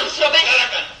 Ανάποδε άνθρωπε. Καλά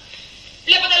κάνω.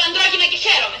 Βλέπω τα λαντρόγινα και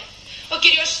χαίρομαι. Ο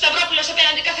κύριος Σταυρόπουλος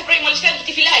απέναντι κάθε πρωί μόλις φεύγει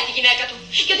τη φυλάει τη γυναίκα του.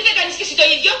 Γιατί δεν κάνεις και εσύ το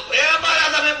ίδιο?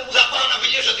 Παράδαμε που θα πάω να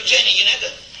φιλήσω την ξένη γυναίκα.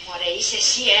 Μωρέ, είσαι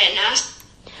εσύ ένας.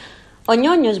 Ο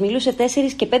Νιόνιος μιλούσε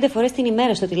 4 και 5 φορές την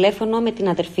ημέρα στο τηλέφωνο με την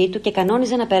αδερφή του και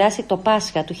κανόνιζε να περάσει το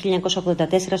Πάσχα του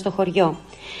 1984 στο χωριό.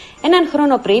 Έναν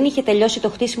χρόνο πριν είχε τελειώσει το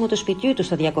χτίσιμο του σπιτιού του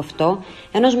στο Διακοφτό,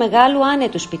 ενός μεγάλου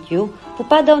άνετου σπιτιού που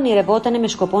πάντα ονειρευόταν με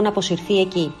σκοπό να αποσυρθεί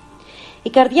εκεί. Η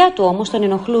καρδιά του όμως τον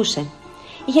ενοχλούσε.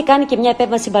 Είχε κάνει και μια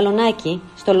επέμβαση μπαλονάκι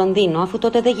στο Λονδίνο, αφού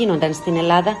τότε δεν γίνονταν στην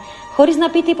Ελλάδα, χωρίς να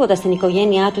πει τίποτα στην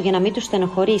οικογένειά του για να μην του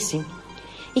στενοχωρήσει.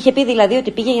 Είχε πει δηλαδή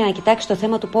ότι πήγε για να κοιτάξει το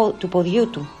θέμα του ποδιού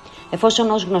του,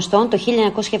 εφόσον ως γνωστόν το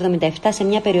 1977 σε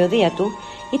μια περιοδεία του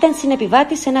ήταν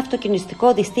συνεπιβάτης σε ένα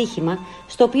αυτοκινηστικό δυστύχημα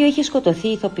στο οποίο είχε σκοτωθεί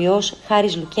η ηθοποιός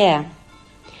Χάρης Λουκαία.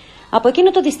 Από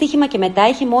εκείνο το δυστύχημα και μετά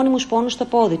είχε μόνιμους πόνους στο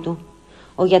πόδι του.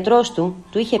 Ο γιατρός του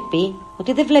είχε πει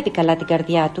ότι δεν βλέπει καλά την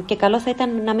καρδιά του και καλό θα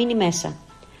ήταν να μείνει μέσα.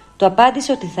 Του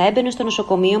απάντησε ότι θα έμπαινε στο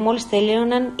νοσοκομείο μόλις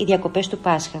τελείωναν οι διακοπές του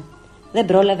Πάσχα. Δεν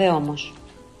πρόλαβε όμως.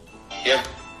 Yeah.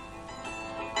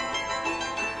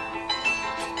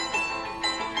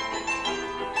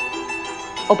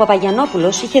 Ο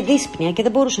Παπαγιαννόπουλος είχε δύσπνοια και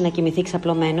δεν μπορούσε να κοιμηθεί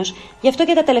ξαπλωμένος, γι' αυτό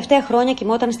και τα τελευταία χρόνια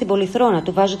κοιμόταν στην πολυθρόνα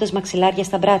του βάζοντας μαξιλάρια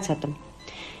στα μπράτσα του.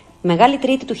 Μεγάλη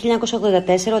Τρίτη του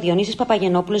 1984 ο Διονύσης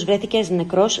Παπαγιαννόπουλος βρέθηκε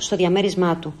νεκρός στο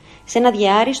διαμέρισμά του, σε ένα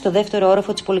διάρρη στο δεύτερο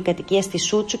όροφο της πολυκατοικίας της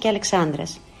Σούτσου και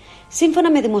Αλεξάνδρας.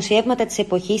 Σύμφωνα με δημοσιεύματα της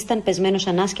εποχής, ήταν πεσμένος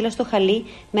ανάσκελα στο χαλί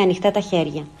με ανοιχτά τα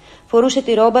χέρια. Φορούσε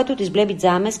τη ρόμπα του, τις μπλε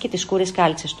πιτζάμες και τις σκούρες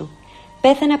κάλτσες του.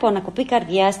 Πέθανε από ανακοπή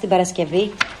καρδιάς την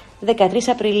Παρασκευή 13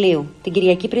 Απριλίου, την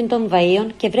Κυριακή πριν των Βαΐων,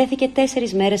 και βρέθηκε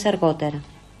 4 μέρες αργότερα.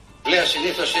 Πλέα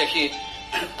συνήθως έχει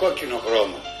κόκκινο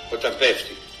χρώμα όταν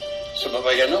πέφτει. Στον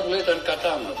Παπαγιαννόπουλο ήταν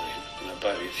κατάμαυρη να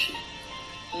πάρει ευχή.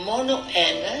 Μόνο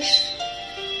ένας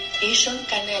ίσον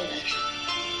κανένας.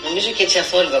 Νομίζω και έτσι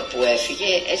αθόρυβα που έφυγε,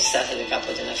 έτσι θα ήθελε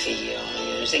κάποτε να φύγει ο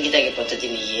Νιόνιος. Δεν κοιτάγε ποτέ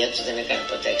την υγεία του, δεν έκανε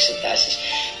ποτέ εξετάσεις.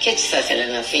 Και έτσι θα ήθελε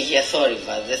να φύγει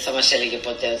αθόρυβα. Δεν θα μας έλεγε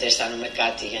ποτέ ότι αισθάνομαι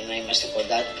κάτι για να είμαστε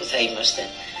κοντά του που θα είμαστε.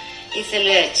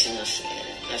 Ήθελε έτσι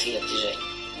να φύγει από τη ζωή.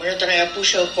 Μπορεί να τον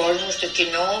αγαπούσε ο κόσμος, το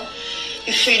κοινό,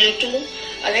 οι φίλοι του,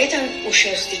 αλλά ήταν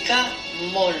ουσιαστικά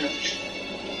μόνος.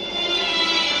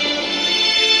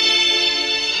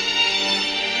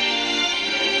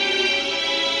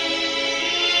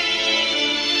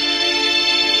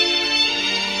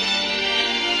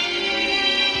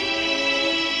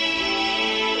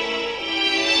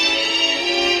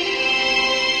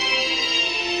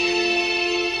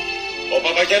 Ο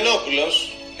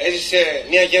Παπαγιαννόπουλος Έζησε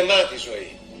μια γεμάτη ζωή.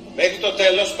 Μέχρι το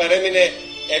τέλος παρέμεινε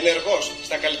ενεργός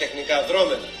στα καλλιτεχνικά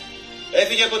δρόμενα.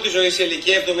 Έφυγε από τη ζωή σε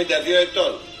ηλικία 72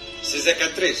 ετών στις 13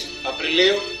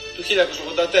 Απριλίου του 1984,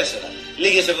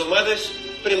 λίγες εβδομάδες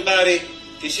πριν πάρει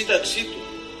τη σύνταξή του.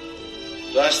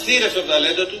 Το αστήρευτο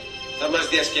ταλέντο του θα μας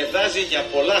διασκεδάζει για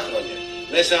πολλά χρόνια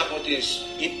μέσα από τις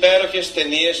υπέροχες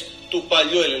ταινίες του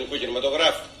παλιού ελληνικού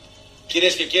κινηματογράφου.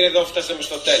 Κυρίες και κύριοι, εδώ φτάσαμε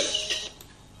στο τέλος.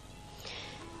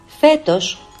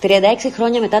 Φέτος, 36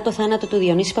 χρόνια μετά το θάνατο του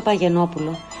Διονύση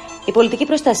Παπαγεννόπουλου, η πολιτική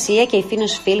προστασία και η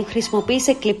Φίνος Φιλμ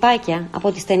χρησιμοποίησε κλιπάκια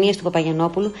από τις ταινίες του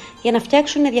Παπαγεννόπουλου για να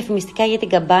φτιάξουν διαφημιστικά για την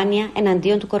καμπάνια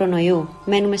εναντίον του κορονοϊού.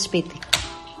 Μένουμε σπίτι.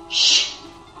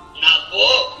 Να πω.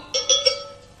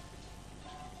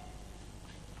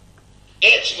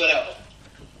 Έτσι, μπράβο.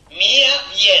 Μία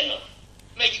βγαίνω.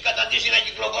 Με έχει καταντήσει να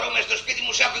κυκλοφορώ μες στο σπίτι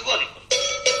μου σαν πηγόνικο.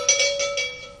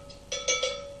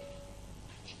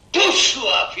 Πού σου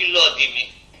αφιλότιμη.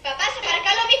 Παπά, σε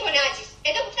παρακαλώ μη φωνάζεις.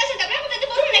 Εδώ που φτάσαν τα πράγματα δεν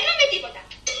μπορούμε να κάνουμε τίποτα.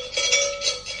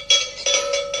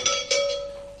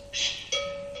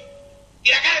 Τι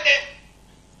να κάνετε.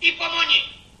 Υπομονή.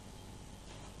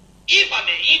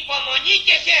 Είπαμε υπομονή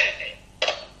και χαίρετε.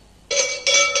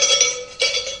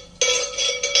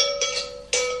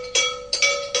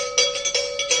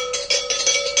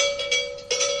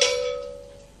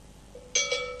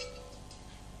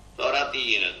 Τώρα τι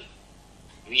γίνεται.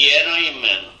 Βγαίνω ή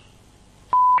μένω.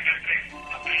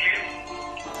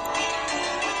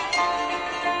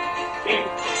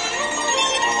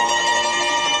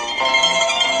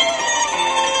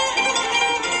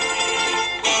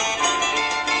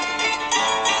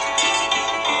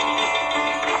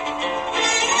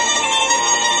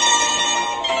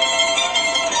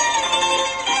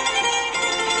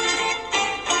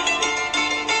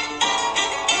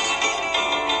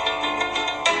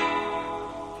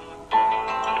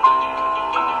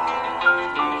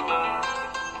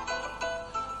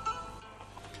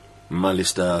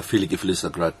 Μάλιστα, φίλοι και φίλες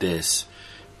ακροατές,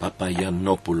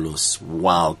 Παπαγιαννόπουλος.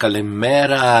 Wow,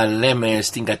 καλημέρα λέμε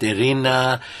στην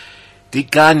Κατερίνα. Τι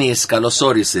κάνεις, καλώς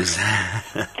όρισες.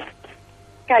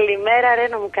 Καλημέρα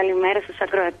Ρένο μου, καλημέρα στους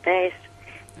ακροατές.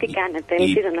 Τι κάνετε,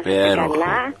 ελπίζω να είστε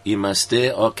καλά.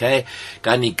 Είμαστε, ok.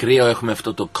 Κάνει κρύο, έχουμε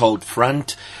αυτό το cold front,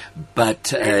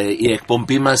 but η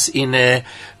εκπομπή μας είναι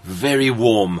very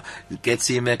warm. Και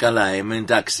έτσι είμαι καλά, είμαι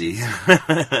εντάξει.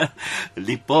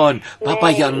 Λοιπόν,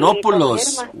 Παπαγιαννόπουλος.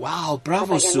 Wow,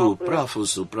 μπράβο σου,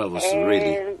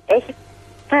 really. Έχει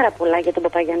πάρα πολλά για τον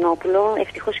Παπαγιαννόπουλο.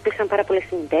 Ευτυχώς υπήρχαν πάρα πολλές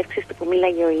συνεντεύξεις του που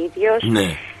μίλαγε ο ίδιος.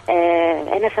 Ναι.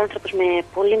 Ένας άνθρωπος με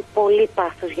πολύ πολύ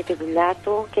πάθος για τη δουλειά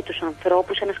του και τους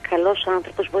ανθρώπους. Ένας καλός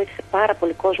άνθρωπος, βοήθησε πάρα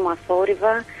πολύ κόσμο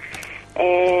αθόρυβα.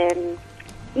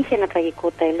 Είχε ένα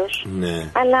τραγικό τέλος.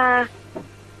 Ναι. Αλλά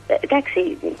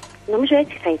εντάξει, νομίζω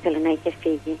έτσι θα ήθελε να είχε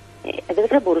φύγει. Δεν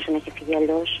θα μπορούσε να είχε φύγει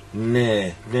αλλιώς.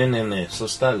 Ναι,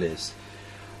 σωστά λες.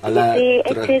 Αλλά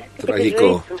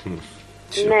τραγικό.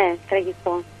 Ναι,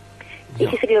 τραγικό. Yeah.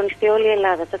 Είχε συγκλονιστεί όλη η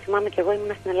Ελλάδα. Το θυμάμαι και εγώ,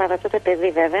 ήμουν στην Ελλάδα τότε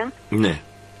παιδί βέβαια. Ναι.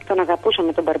 Τον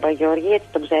αγαπούσαμε τον Μπαρμπαγιώργη, έτσι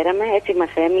τον ξέραμε, έτσι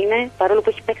μας έμεινε. Παρόλο που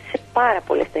έχει παίξει σε πάρα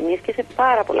πολλές ταινίες και σε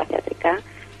πάρα πολλά θεατρικά.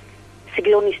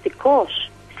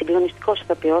 Συγκλονιστικός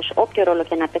ηθοποιός, όποιο ρόλο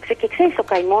και να παίξει. Και ξέρεις, ο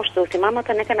καημός του, θυμάμαι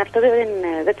όταν έκανε αυτό,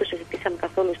 δεν το συζητήσαμε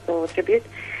καθόλου στο tribute.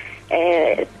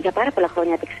 Για πάρα πολλά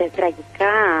χρόνια έπαιξε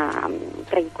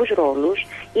τραγικούς ρόλους,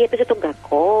 ή έπαιζε τον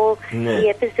κακό, ναι. ή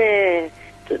έπαιζε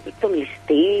τον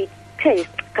ληστή, ξέρεις,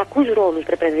 κακούς ρόλους,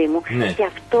 ρε παιδί μου. Ναι. Και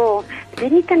αυτό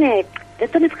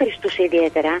δεν τον ευχαριστούσε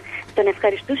ιδιαίτερα. Τον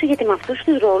ευχαριστούσε γιατί με αυτούς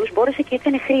τους ρόλους μπόρεσε και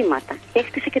έκανε χρήματα. Και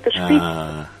έκτισε και το σπίτι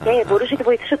του. Και μπορούσε και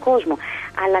βοηθούσε κόσμο.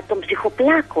 Αλλά τον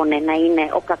ψυχοπλάκωνε να είναι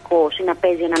ο κακός ή να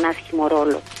παίζει έναν άσχημο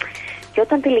ρόλο. Και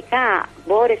όταν τελικά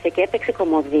μπόρεσε και έπαιξε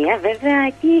κομμωδία, βέβαια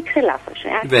εκεί ξελάφρωσε.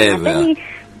 Βέβαια.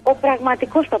 Ο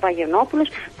πραγματικός Παπαγιαννόπουλος,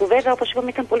 που βέβαια όπως είπαμε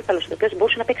ήταν πολύ καλός ηθοποιός,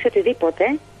 μπορούσε να παίξει οτιδήποτε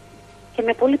και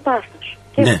με πολύ πάθος.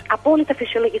 Και ναι. Απόλυτα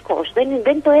φυσιολογικός.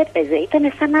 Δεν το έπαιζε.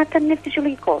 Ήταν σαν να ήταν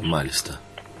φυσιολογικός. Μάλιστα.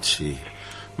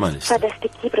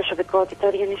 Φανταστική προσωπικότητα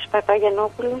ο Διονύσης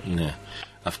Παπαγιαννόπουλος. Ναι.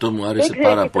 Αυτό μου άρεσε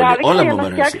πάρα πολύ. Όλα μου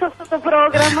άρεσε. Να φτιάξω αυτό το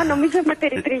πρόγραμμα, νομίζω με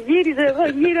περιτριγύριζε εδώ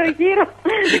γύρω-γύρω.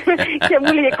 Και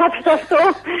μου λέγε κόψτε αυτό.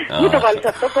 Μην το βάλεις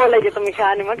αυτό που έλεγε το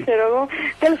μηχάνημα, ξέρω εγώ.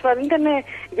 Τέλος πάντων,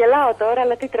 γελάω τώρα,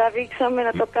 αλλά τι τραβήξαμε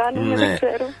να το κάνουμε, δεν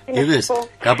ξέρω. Είδες,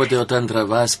 κάποτε όταν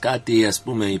τραβάς κάτι, ας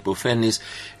πούμε, υποφαίνεις,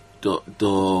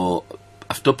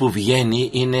 αυτό που βγαίνει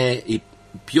είναι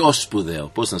πιο σπουδαίο.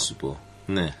 Πώς να σου πω.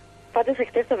 Ναι. Πάντως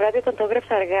εχθές το βράδυ όταν το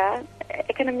έγραψα αργά,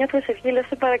 έκανα μια προσευχή, λέω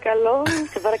σε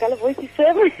παρακαλώ βοήθησέ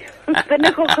με, δεν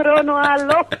έχω χρόνο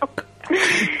άλλο.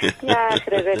 Γεια,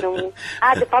 χρεζένο μου.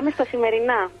 Άντε, πάμε στα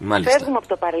σημερινά. Μάλιστα. Φεύγουμε από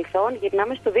το παρελθόν,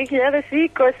 γυρνάμε στο 2020.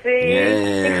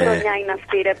 Τι χρονιά είναι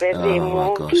αυτή, ρε παιδί μου.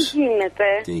 Τι γίνεται.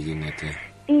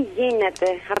 Τι γίνεται.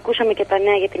 Ακούσαμε και τα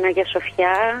νέα για την Αγία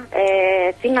Σοφιά.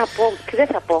 Τι να πω, δεν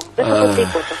θα πω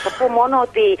τίποτα. Θα πω μόνο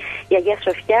ότι η Αγία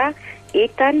Σοφιά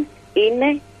ήταν, είναι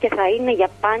και θα είναι για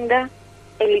πάντα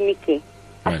ελληνική.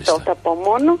 Μάλιστα. Αυτό θα πω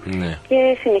μόνο. Ναι. Και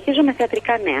συνεχίζω με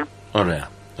θεατρικά νέα. Ωραία.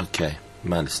 Οκ.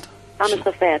 Μάλιστα. Πάμε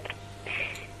στο θέατρο.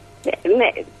 Ναι,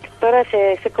 τώρα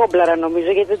σε κόμπλαρα νομίζω,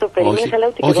 γιατί δεν το περίμενες, αλλά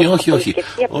ούτε και εγώ θα το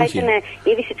σκεφτεί. Απλά ήταν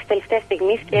είδηση της τελευταίας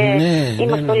στιγμής και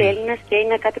είμαστε όλοι Έλληνες και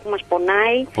είναι κάτι που μας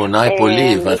πονάει. Πονάει πολύ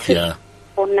βαθιά.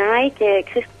 Πονάει και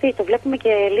ξέρεις τι, το βλέπουμε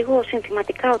και λίγο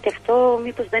συνθηματικά, ότι αυτό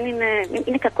μήπως δεν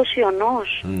είναι κακός ιονός,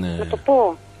 να το πω.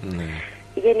 Ναι.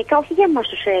 Γενικά όχι για εμάς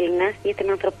τους Έλληνες, για την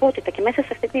ανθρωπότητα και μέσα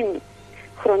σε αυτή την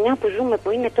χρονιά που ζούμε που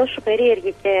είναι τόσο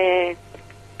περίεργη και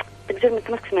δεν ξέρουμε τι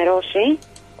μας ξημερώσει,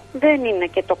 δεν είναι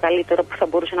και το καλύτερο που θα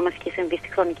μπορούσε να μας έχει συμβεί στη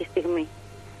χρονική στιγμή.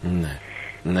 Ναι.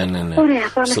 Ωραία,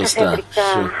 πάμε στα θεατρικά.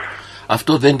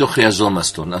 Αυτό δεν το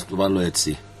χρειαζόμαστε, να το βάλω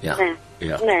έτσι. Ναι.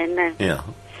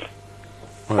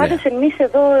 Πάντως εμείς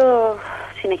εδώ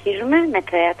συνεχίζουμε με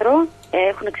θέατρο.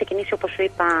 Έχουν ξεκινήσει, όπως σου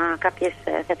είπα, κάποιες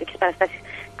θεατρικές παραστάσεις.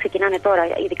 Ξεκινάνε τώρα,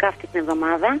 ειδικά αυτή την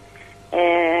εβδομάδα.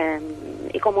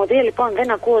 Η κομμωδία λοιπόν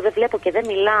 «Δεν ακούω, δεν βλέπω και δεν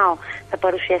μιλάω» θα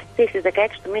παρουσιαστεί στις 16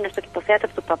 του μήνα στο Κηποθέατρο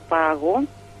του Παπάγου.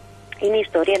 Είναι η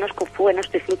ιστορία ενός κουφού, ενός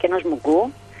τυφλού και ενός μουγκού.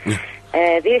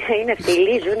 Είναι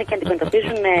φίλοι, ζουν και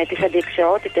αντιμετωπίζουν τις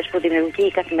αντιεξιότητες που δημιουργεί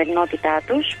η καθημερινότητά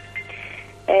τους.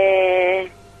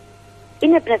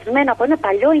 Είναι πνευσμένο από ένα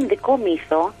παλιό ινδικό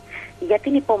μύθο για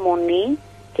την υπομονή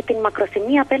και την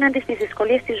μακροθυμία απέναντι στις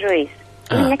δυσκολίες της ζωής.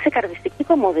 Είναι μια ξεκαρδιστική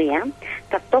κομμωδία,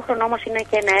 ταυτόχρονα όμως είναι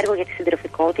και ένα έργο για τη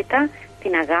συντροφικότητα,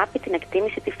 την αγάπη, την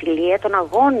εκτίμηση, τη φιλία, τον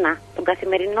αγώνα, τον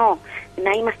καθημερινό,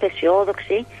 να είμαστε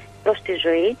αισιόδοξοι προς τη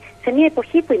ζωή, σε μια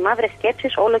εποχή που οι μαύρες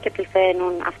σκέψεις όλο και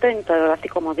πληθαίνουν. Αυτό είναι αυτή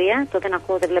η κομμωδία, το «Δεν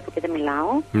ακούω, δεν βλέπω και δεν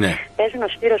μιλάω». Ναι. Παίζουν ο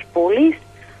Σπύρος Πούλης,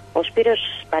 ο Σπύρος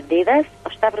Παντίδας, ο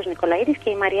Σταύρος Νικολαίδης και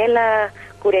η Μαριέλα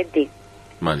Κουρεντή.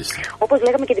 Μάλιστα. Όπως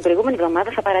λέγαμε και την προηγούμενη εβδομάδα,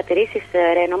 θα παρατηρήσεις,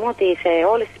 Ρένο μου, ότι σε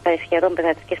όλες τις σχεδόν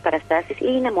θεατρικές παραστάσεις ή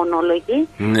είναι μονόλογοι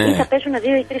ή θα παίζουν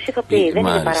 2 ή 3 ηθοποιοί. Δεν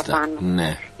είναι παραπάνω. Ναι.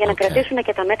 Για να κρατήσουν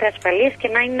και τα μέτρα ασφαλείας και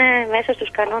να είναι μέσα στους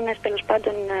κανόνες τέλος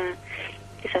πάντων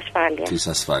της ασφάλειας. Της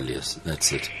ασφάλειας, that's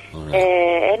it.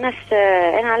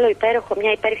 Ένα άλλο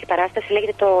μια υπέροχη παράσταση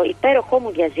λέγεται το «Υπέροχό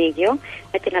μου διαζύγιο»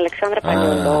 με την Αλεξάνδρα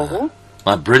Παλαιολόγου.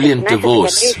 My brilliant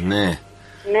divorce, ναι.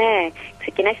 Ναι,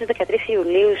 ξεκινάει στις 13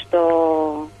 Ιουλίου στο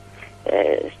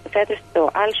θέατρο στο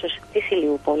Άλσος της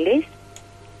Ηλιούπολης.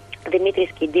 Δημήτρης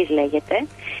Κιντής λέγεται.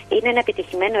 Είναι ένα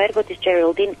επιτυχημένο έργο της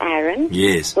Geraldine Aaron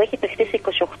που έχει παιχτεί σε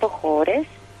 28 χώρες.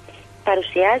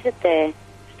 Παρουσιάζεται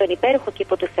στον υπέροχο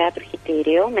κήπο του Θεάτρου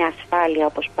Χιτήριο με ασφάλεια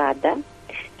όπως πάντα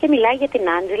και μιλάει για την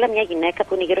Άντζελα, μια γυναίκα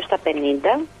που είναι γύρω στα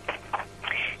 50,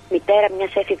 μητέρα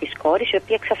μιας έφηβης κόρης, η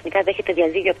οποία ξαφνικά δέχεται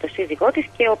διαζύγιο από το σύζυγό της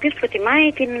και ο οποίος προτιμάει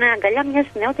την αγκαλιά μιας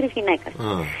νεότερης γυναίκας.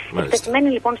 Εκτεθειμένη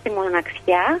λοιπόν στη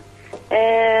μοναξιά,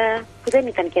 που δεν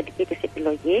ήταν και δική της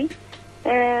επιλογή,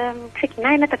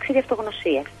 ξεκινάει ένα ταξίδι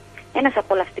αυτογνωσίας. Ένας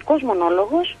απολαυστικός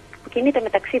μονόλογος που κινείται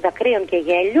μεταξύ δακρύων και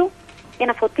γέλιου για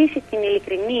να φωτίσει την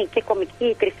ειλικρινή και κομική,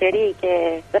 τρυφερή και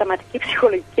δραματική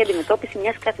ψυχολογική αντιμετώπιση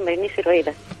μιας καθημερινής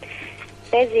ηρωίδας.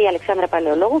 Παίζει η Αλεξάνδρα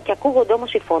Παλαιολόγου και ακούγονται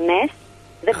όμως οι φωνές.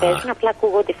 Δεν παίζουν, απλά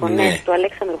ακούγονται οι φωνές του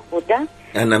Αλέξανδρου Χούντα,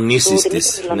 αναμνήσεις του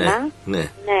της, ναι,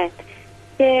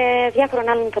 και διάφορων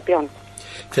άλλων ηθοποιών.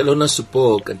 Θέλω να σου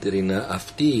πω, Κατερίνα,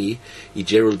 αυτή η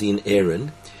Geraldine Aaron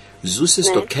ζούσε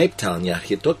στο Cape Town για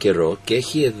αρκετό καιρό και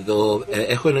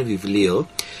έχω ένα βιβλίο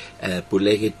που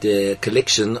λέγεται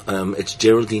Collection, it's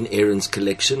Geraldine Aaron's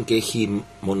Collection και έχει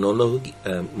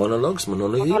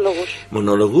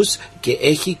μονόλογους και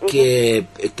έχει και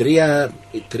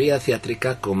τρία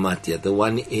θεατρικά κομμάτια. The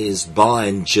one is Bar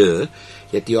and Jer,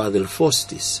 γιατί ο αδελφός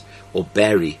της, ο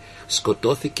Barry,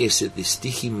 σκοτώθηκε σε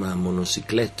δυστύχημα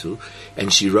μονοσικλέτου and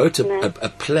she wrote a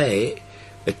play,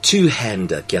 a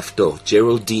two-hander και αυτό,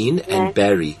 Geraldine and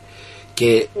Barry.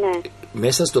 Και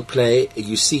μέσα στο play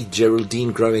you see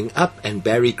Geraldine growing up and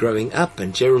Barry growing up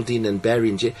and Geraldine and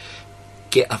Barry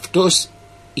και αυτός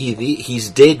ήδη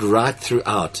he's dead right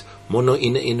throughout, μόνο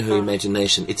είναι in her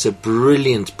imagination. It's a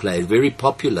brilliant play, very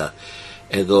popular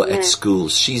εδώ at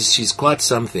schools. She's quite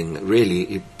something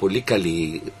really, πολύ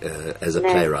καλή as a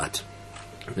playwright.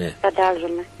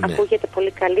 Φαντάζομαι. Ακούγεται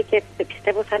πολύ καλή και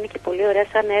πιστεύω θα είναι και πολύ ωραία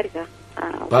σαν έργα.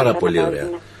 Πάρα πολύ ωραία.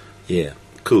 Yeah,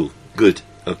 cool, good,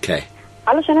 okay.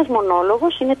 Άλλος ένας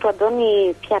μονόλογος είναι του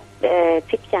Αντώνη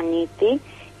Τσιπιανίτη,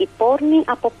 «Η πόρνη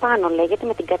από πάνω» λέγεται,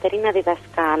 με την Κατερίνα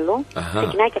Διδασκάλου.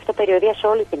 Ξεκινάει και αυτό περιοδία σε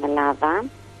όλη την Ελλάδα.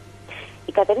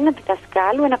 Η Κατερίνα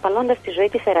Δασκάλου, εναπαλώντας τη ζωή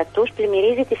της ερατούς,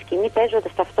 πλημμυρίζει τη σκηνή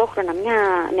παίζοντας ταυτόχρονα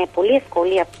μια πολύ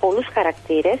ευκολία, πολλούς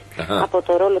χαρακτήρες από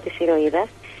το ρόλο της ηρωίδας.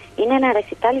 Είναι ένα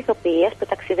ρεσιτάλ ηθοποιίας που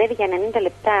ταξιδεύει για 90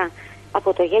 λεπτά από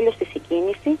το γέλιο στη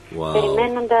συγκίνηση,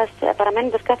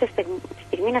 παραμένοντας κάθε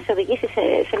στιγμή να σε οδηγήσει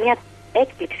σε μια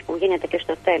έκπληξη που γίνεται και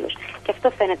στο τέλος. Και αυτό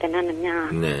φαίνεται να είναι μια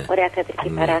ωραία θεατρική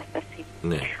παράσταση.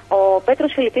 Ναι. Ο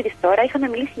Πέτρος Φιλιππίδης τώρα, είχαμε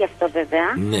μιλήσει γι' αυτό βέβαια.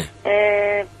 Ναι.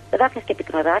 Δάφνες και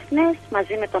πυκνοδάφνες,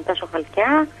 μαζί με τον Τάσο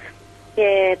Χαλκιά και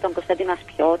τον Κωνσταντίνο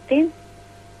Ασπιώτη,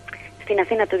 στην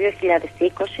Αθήνα του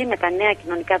 2020, με τα νέα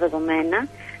κοινωνικά δεδομένα.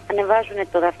 Ανεβάζουν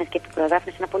το Δάφνες και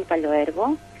πυκνοδάφνες, ένα πολύ παλιό έργο.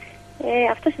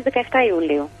 Αυτό στις 17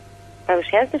 Ιουλίου.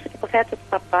 Παρουσιάζεται στο Κηποθέατρο του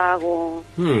Παπάγου.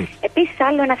 Επίσης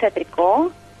άλλο ένα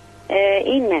θεατρικό,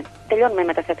 τελειώνουμε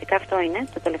με τα θεατρικά, αυτό είναι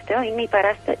το τελευταίο,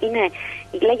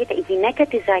 λέγεται «Η γυναίκα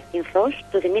της Ζάκυνθος»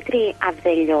 του Δημήτρη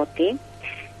Αυδελιώτη.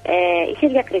 Είχε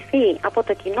διακριθεί από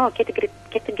το κοινό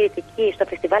και την κριτική στο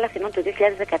Φεστιβάλ Αθηνών του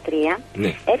 2013.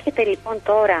 Ναι. Έρχεται λοιπόν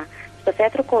τώρα στο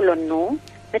Θέατρο Κολονού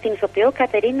με την ηθοποιό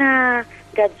Κατερίνα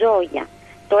Γκατζόγια.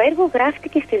 Το έργο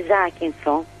γράφτηκε στη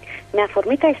Ζάκυνθο με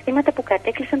αφορμή τα αισθήματα που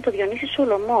κατέκλυσαν το Διονύση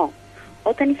Σολομό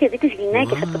όταν είχε δει τις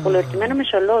γυναίκες από το πολιορκημένο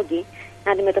Μεσολόγγι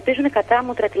να αντιμετωπίζουν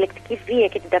κατάμουτρα τη λεκτική βία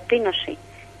και την ταπείνωση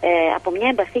από μια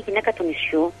εμπαθή γυναίκα του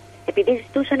νησιού, επειδή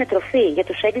ζητούσαν τροφή για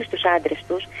τους έγκλειστους άντρες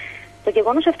τους. Το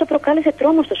γεγονός αυτό προκάλεσε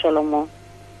τρόμο στο Σολομό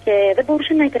και δεν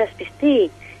μπορούσε να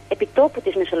υπερασπιστεί επιτόπου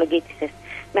τις Μεσολογγίτισσες.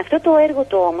 Με αυτό το έργο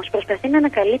του όμως προσπαθεί να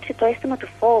ανακαλύψει το αίσθημα του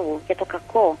φόβου και το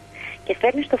κακό και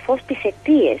φέρνει στο φως τις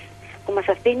αιτίες που μας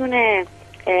αφήνουν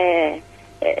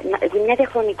μια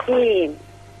διαχρονική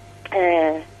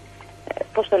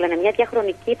μια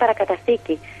διαχρονική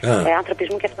παρακαταθήκη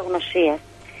ανθρωπισμού και αυτογνωσίας.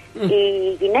 Η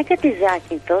γυναίκα της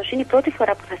Ζάκυνθος είναι η πρώτη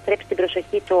φορά που θα στρέψει την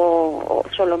προσοχή του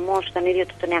Σολομός στον ίδιο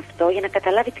του τον εαυτό για να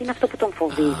καταλάβει τι είναι αυτό που τον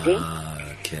φοβίζει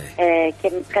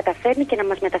και καταφέρνει και να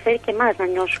μας μεταφέρει και εμάς να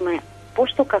νιώσουμε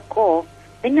πως το κακό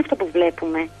δεν είναι αυτό που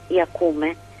βλέπουμε ή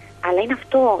ακούμε, αλλά είναι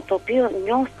αυτό το οποίο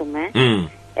νιώθουμε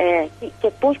και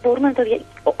πώς μπορούμε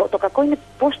να το κακό είναι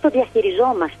πώς το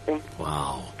διαχειριζόμαστε.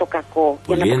 Το κακό.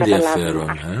 Πολύ για να το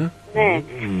ενδιαφέρον. Ναι.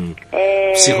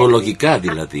 Ψυχολογικά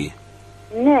δηλαδή.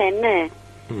 Ναι.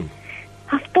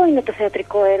 Αυτό είναι το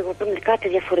θεατρικό έργο που είναι κάτι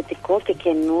διαφορετικό και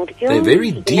καινούριο. They're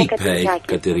very deep,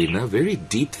 Katerina. Very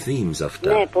deep themes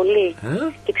αυτά. Ναι, πολύ.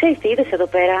 Και ξέρεις τι είδες εδώ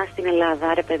πέρα στην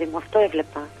Ελλάδα, ρε παιδί μου, αυτό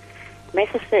έβλεπα.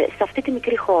 Μέσα σε αυτή τη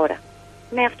μικρή χώρα.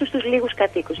 Με αυτούς τους λίγους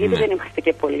κατοίκους, γιατί δεν είμαστε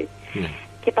και πολλοί.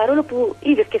 Και παρόλο που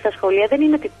είδες και στα σχολεία, δεν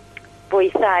είναι ότι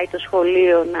βοηθάει το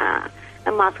σχολείο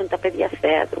να μάθουν τα παιδιά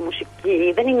θέατρο,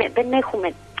 μουσική. Δεν έχουμε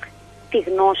τη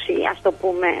γνώση, ας το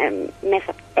πούμε,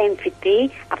 μέσα έμφυτη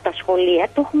από τα σχολεία.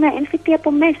 Το έχουμε έμφυτη από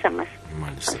μέσα μας.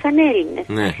 Σαν Έλληνες.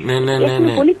 Ναι.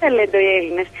 Έχουμε πολύ ταλέντο οι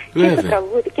Έλληνες. Και στο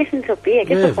τραγούδι, και στην ηθοποιία,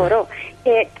 και στο χορό.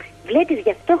 Και βλέπεις,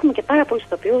 γι' αυτό έχουμε και πάρα πολλούς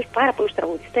ηθοποιούς, πάρα πολλούς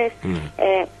τραγουδιστές,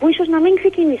 που ίσως να μην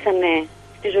ξεκινήσανε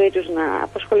στη ζωή τους να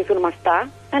απασχοληθούν με αυτά,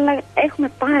 αλλά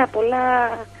έχουμε πάρα πολλά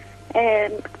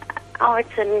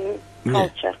arts and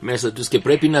culture. Μέσα τους, και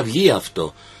πρέπει να βγει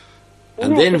αυτό.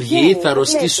 Αν δεν βγει θα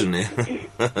αρρωστήσουνε.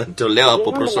 Το λέω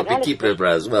από προσωπική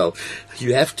πλευρά as well.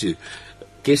 You have to.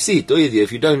 Και εσύ το ίδιο.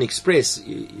 If you don't express,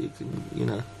 you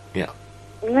know. Yeah.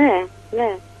 Ναι.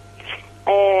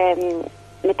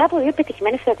 Μετά από 2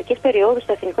 πετυχημένες θεατρικές περιόδους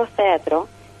στο Εθνικό Θέατρο,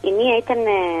 η μία ήταν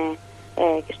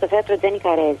και στο θέατρο Τζένι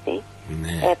Καρέζη,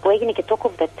 που έγινε και Talk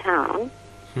of the Town.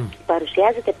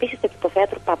 Παρουσιάζεται επίσης στο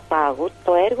Κηποθέατρο Παπάγου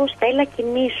το έργο Στέλλα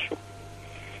Κοιμήσου.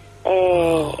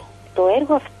 Το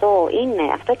έργο αυτό είναι,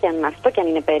 αυτό κι αν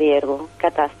είναι περίεργο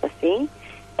κατάσταση,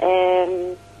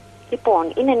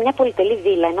 λοιπόν, είναι μια πολυτελή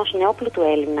βίλα ενός νεόπλουτου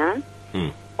Έλληνα,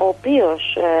 ο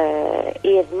οποίος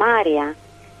η ευμάρεια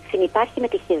συνυπάρχει με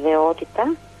τη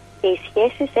χυδαιότητα και οι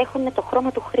σχέσεις έχουν το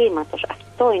χρώμα του χρήματος.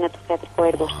 Αυτό είναι το θεατρικό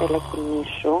έργο Στέλλα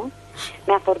Κοιμήσου.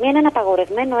 Με αφορμή έναν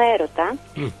απαγορευμένο έρωτα,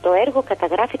 το έργο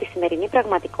καταγράφει τη σημερινή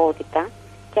πραγματικότητα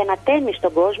και ανατέμει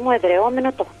στον κόσμο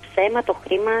εδραιόμενο το ψέμα, το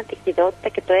χρήμα, τη χυδαιότητα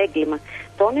και το έγκλημα,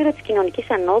 το όνειρο της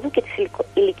κοινωνικής ανόδου και της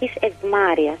ηλικής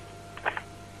ευμάρειας.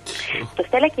 Το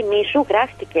Στέλλα Κοιμήσου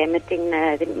γράφτηκε με την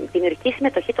δημιουργική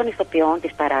συμμετοχή των ηθοποιών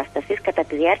της παράστασης κατά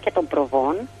τη διάρκεια των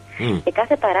προβών και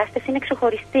κάθε παράσταση είναι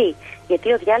ξεχωριστή,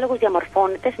 γιατί ο διάλογος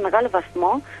διαμορφώνεται σε μεγάλο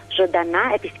βαθμό ζωντανά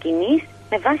επί σκηνής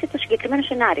με βάση το συγκεκριμένο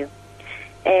σενάριο.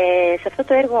 Σε αυτό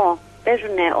το έργο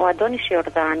παίζουν ο Αντώνης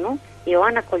Ιορδάνου, η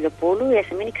Ιωάννα Κολιοπούλου, η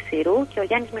Ασεμίνη Ξηρού και ο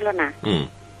Γιάννης Μιλωνάς.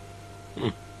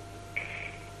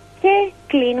 Και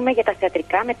κλείνουμε για τα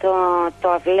θεατρικά με το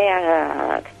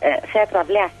θέατρο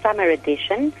Αυλαία Summer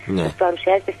Edition, που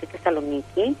παρουσιάζεται στη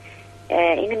Θεσσαλονίκη.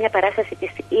 Είναι μια παράσταση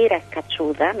της Ήρας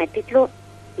Κατσούδα με τίτλο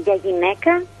 «Για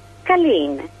γυναίκα καλή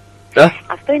είναι».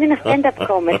 Αυτό είναι ένα stand-up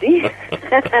comedy.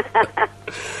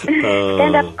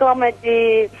 Stand-up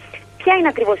comedy. Ποια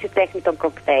είναι ακριβώς η τέχνη των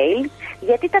κοκτέιλ,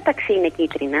 γιατί τα ταξί είναι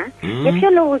κίτρινα, για ποιο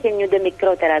λόγο γεννιούνται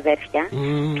μικρότερα αδέρφια,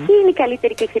 ποιοι είναι οι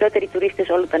καλύτεροι και οι χειρότεροι τουρίστες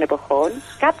όλων των εποχών,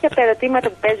 κάποια από τα ερωτήματα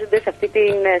που παίζονται σε αυτή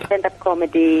την stand-up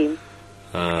comedy.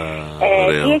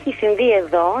 Τι έχει συμβεί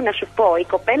εδώ, να σου πω, η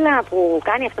κοπέλα που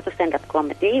κάνει αυτό το stand-up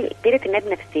comedy πήρε την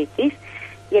έμπνευσή της,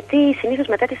 γιατί συνήθως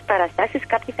μετά τις παραστάσεις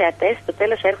κάποιοι θεατές στο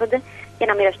τέλος έρχονται για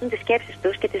να μοιραστούν τις σκέψεις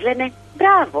τους και τις λένε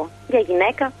μπράβο, για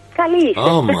γυναίκα, καλή είσαι.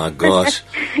 Oh my gosh.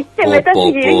 Και μετά σου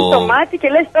γυρίζει το μάτι και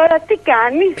λες τώρα τι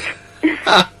κάνεις.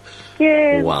 Και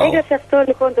έγραψε αυτό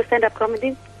λοιπόν το stand-up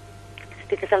comedy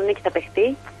στη Θεσσαλονίκη θα παιχτεί.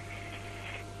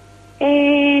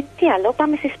 Τι άλλο,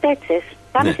 πάμε στις πέτσες.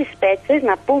 Πάμε στις πέτσες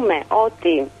να πούμε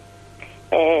ότι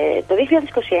το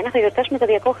 2021 θα γιορτάσουμε τα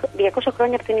 200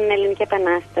 χρόνια από την Ελληνική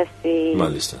Επανάσταση.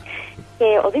 Μάλιστα. Και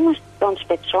ο Δήμος των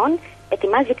Σπετσών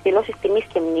ετοιμάζει εκδηλώσεις τιμής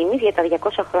και μνήμης για τα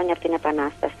 200 χρόνια από την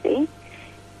Επανάσταση.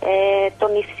 Το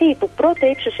νησί που πρώτο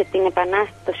ύψωσε τη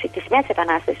σημαία της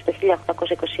Επανάστασης το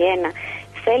 1821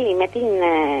 θέλει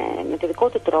με το δικό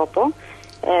του τρόπο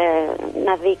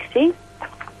να δείξει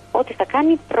ότι θα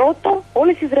κάνει πρώτο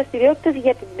όλες τις δραστηριότητες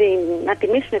για να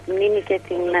τιμήσουν τη μνήμη και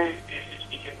την...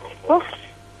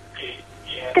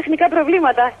 τεχνικά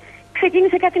προβλήματα.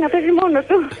 Ξεκίνησε κάτι να παίζει μόνο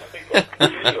του.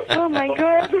 Oh my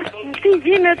god. Τι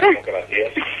γίνεται.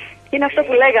 Είναι αυτό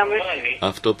που λέγαμε.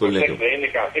 Αυτό που λέγαμε.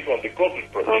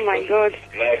 Oh my god.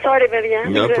 Sorry παιδιά.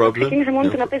 No problem. Ξεκίνησε μόνο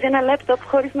του να παίζει ένα λάπτοπ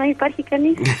χωρίς να υπάρχει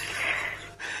κανείς.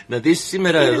 Να δεις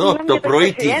σήμερα εδώ το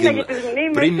πρωί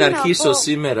πριν να αρχίσω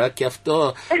σήμερα και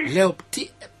αυτό λέω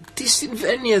τι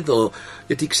συμβαίνει εδώ.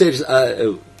 Γιατί ξέρεις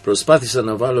προσπάθησα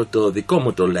να βάλω το δικό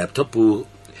μου το laptop που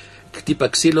χτύπα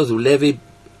ξύλο, δουλεύει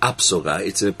άψογα.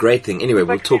 It's a great thing. Anyway,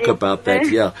 we'll talk about that,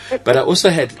 yeah. But I also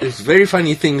had very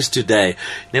funny things today.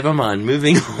 Never mind,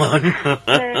 moving on.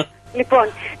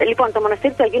 Λοιπόν, το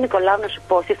μοναστήρι του Αγίου Νικολάου, να σου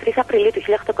πω, στις 3 Απριλίου του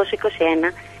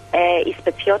 1821, οι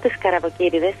σπετσιώτες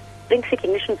καραβοκύριδες, πριν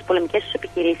ξεκινήσουν τις πολεμικές τους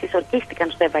επιχειρήσεις,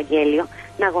 ορκίστηκαν στο Ευαγγέλιο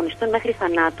να αγωνιστούν μέχρι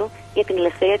θανάτου για την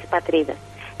ελευθερία της πατρίδας.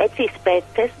 Έτσι, οι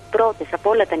σπέτσες πρώτες από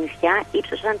όλα τα νησιά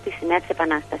ύψωσαν τη σημαία της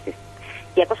Επανάστασης.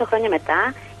 200 χρόνια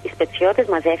μετά, οι σπετσιώτες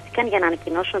μαζεύτηκαν για να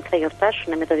ανακοινώσουν ότι θα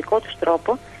γιορτάσουν με το δικό τους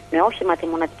τρόπο, με όχημα τη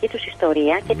μοναδική τους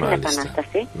ιστορία και την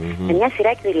Επανάσταση, με μια σειρά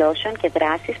εκδηλώσεων και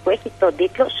δράσεις που έχει τον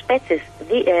τίτλο Σπέτσες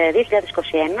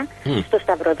 2021 στο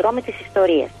Σταυροδρόμι της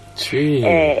Ιστορίας.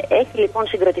 Έχει λοιπόν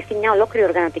συγκροτηθεί μια ολόκληρη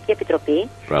οργανωτική επιτροπή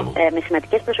με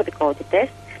σημαντικές προσωπικότητες,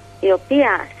 η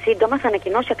οποία σύντομα θα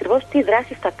ανακοινώσει ακριβώς τι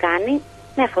δράσεις θα κάνει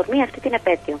με αφορμή αυτή την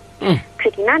επέτειο.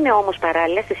 Ξεκινάνε όμως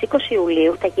παράλληλα στις 20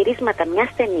 Ιουλίου τα γυρίσματα μιας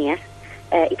ταινίας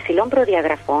υψηλών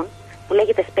προδιαγραφών που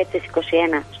λέγεται Σπέτσες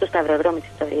 21 στο Σταυροδρόμι της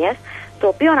Ιστορίας, το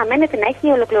οποίο αναμένεται να έχει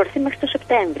ολοκληρωθεί μέχρι το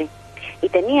Σεπτέμβρη. Η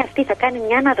ταινία αυτή θα κάνει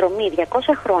μια αναδρομή 200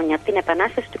 χρόνια από την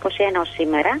Επανάσταση του 21 ως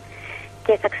σήμερα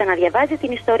και θα ξαναδιαβάζει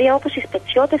την ιστορία όπως οι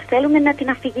σπετσιώτες θέλουν να την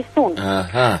αφηγηθούν.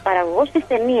 Παραγωγός της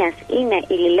ταινίας είναι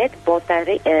η Λιλέτ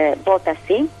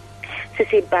Μπόταση, σε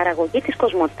συμπαραγωγή της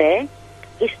Κοσμοτέ,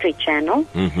 History Channel,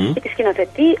 και τη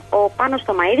σκηνοθετεί ο Πάνος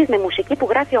Τομαΐδης με μουσική που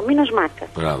γράφει ο Μίνος Μάρκας.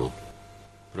 Μπράβο.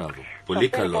 Πολύ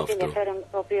καλό αυτό. Ενδιαφέρον,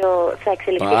 το οποίο θα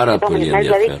εξελιχθεί πάρα πολύ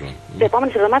ενδιαφέρον. Δηλαδή, τις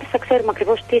επόμενες εβδομάδες θα ξέρουμε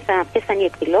ακριβώς ποιες θα είναι οι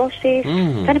εκδηλώσεις.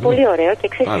 Θα είναι πολύ ωραίο και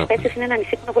ξέρεις, οι Σπέτσες είναι ένα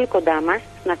νησί που είναι πολύ κοντά μας,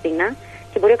 στην Αθήνα,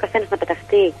 και μπορεί ο καθένας να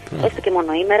πεταχτεί έστω και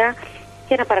μονοήμερα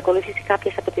και να παρακολουθήσει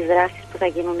κάποιες από τις δράσεις που θα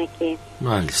γίνουν εκεί.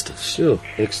 Μάλιστα,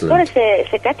 excellent. Τώρα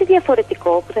σε κάτι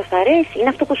διαφορετικό που θα σας αρέσει, είναι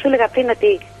αυτό που σου έλεγα πριν,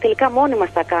 ότι τελικά μόνοι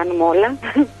μας τα κάνουμε όλα.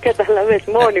 Καταλαβες,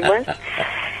 μόνοι μας.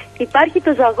 Υπάρχει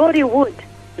το Ζαγόρι Wood.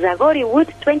 Ζαγόρι Wood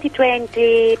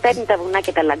 2020, παίρνει τα βουνά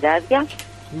και τα λαγκάδια.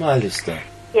 Μάλιστα.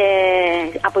 Και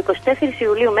από 24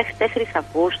 Ιουλίου μέχρι 4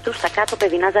 Αυγούστου στα κάτω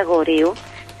παιδινά Ζαγορίου,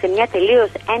 σε μια τελείως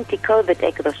anti-COVID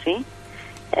έκδοση,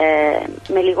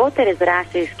 με λιγότερες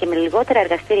δράσεις και με λιγότερα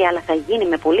εργαστήρια, αλλά θα γίνει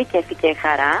με πολύ κέφι και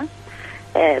χαρά.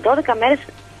 12 μέρες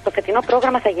το φετινό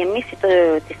πρόγραμμα θα γεμίσει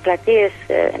τις πλατείες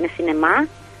με σινεμά,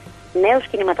 νέους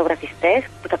κινηματογραφιστές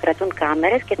που θα κρατούν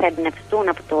κάμερες και θα εμπνευστούν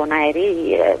από τον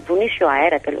βουνίσιο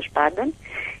αέρα, τέλος πάντων,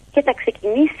 και θα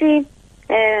ξεκινήσει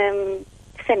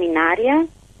σεμινάρια.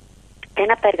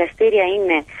 Ένα από τα εργαστήρια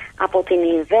είναι από την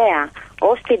ιδέα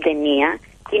ως την ταινία,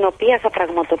 την οποία θα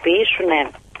πραγματοποιήσουν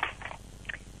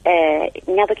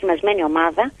μια δοκιμασμένη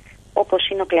ομάδα, όπως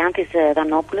είναι ο Κλεάνθης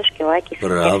Δανόπουλος και ο Άκης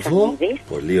Εξαμίδης.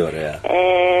 Πολύ ωραία.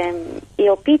 Οι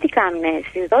οποίοι τι κάνουν,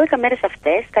 στις 12 μέρες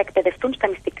αυτές θα εκπαιδευτούν στα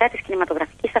μυστικά της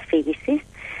κινηματογραφικής αφήγησης,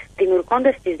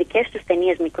 δημιουργώντας τις δικές τους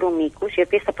ταινίες μικρού μήκους, οι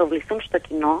οποίες θα προβληθούν στο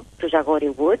κοινό του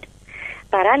Ζαγόρι Wood.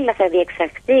 Παράλληλα θα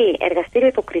διεξαχθεί εργαστήριο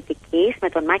υποκριτικής με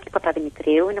τον Μάκη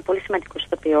Παπαδημητρίου, είναι πολύ σημαντικός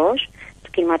ηθοποιός, του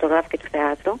κινηματογράφου και του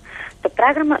θεάτρου.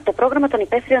 Το πρόγραμμα των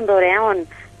υπαίθριων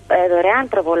δωρεάν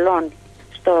προβολών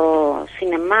στο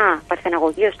σινεμά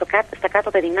Παρθεναγωγείο στα κάτω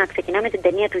Παιδινά ξεκινά με την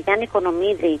ταινία του Γιάννη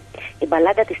Οικονομίδη, η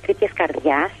μπαλάντα της Τρίπιας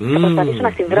Καρδιάς. Θα προσπαθήσω να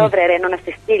στη βρω, Ρένο, να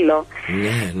στη στείλω.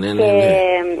 Ναι. Και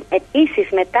επίσης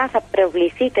μετά θα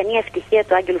προβληθεί η ταινία Ευτυχία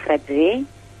του Άγγελου Φρατζή,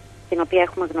 την οποία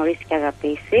έχουμε γνωρίσει και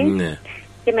αγαπήσει. Ναι.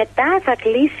 Και μετά θα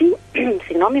κλείσει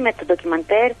με το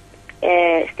ντοκιμαντέρ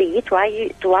στη γη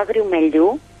του Άγριου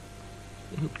Μελιού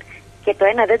και το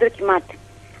Ένα δέντρο κοιμάται.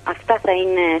 Αυτά θα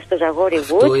είναι στο Ζαγόρι Wood.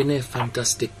 Αυτό είναι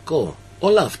φανταστικό.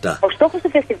 Όλα αυτά. Ο στόχος του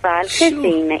φεστιβάλ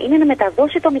είναι να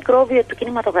μεταδώσει το μικρόβιο του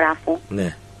κινηματογράφου,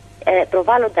 ναι.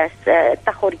 Προβάλλοντας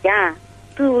τα χωριά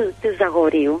του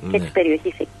Ζαγορίου και της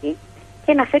περιοχής εκεί,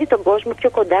 και να φέρει τον κόσμο πιο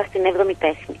κοντά στην 7η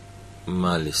τέχνη.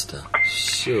 Μάλιστα.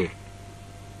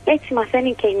 Έτσι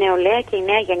μαθαίνει και η νεολαία και η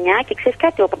νέα γενιά. Και ξέρεις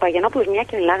κάτι, ο Παπαγιανόπουλος, μια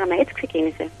και μιλάγαμε, έτσι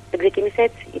ξεκίνησε. Δεν ξεκίνησε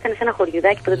έτσι. Ήταν σε ένα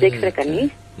χωριουδάκι που δεν το ήξερε κανείς.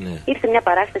 Ναι. Ήρθε μια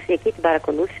παράσταση εκεί, την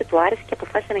παρακολούθησε, του άρεσε και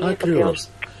αποφάσισε να γίνει ηθοποιός.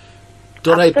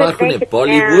 Τώρα υπάρχουν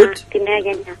Bollywood, τη νέα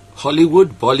γενιά. Hollywood,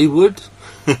 Bollywood.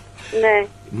 Ναι.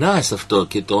 Να, σε αυτό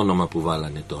και το όνομα που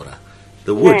βάλανε τώρα.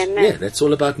 The Wood. Ναι. Yeah, that's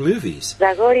all about movies.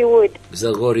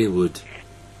 Ζαγόρι Wood.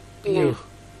 Ναι.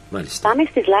 Μάλιστα. Πάμε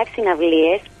στις live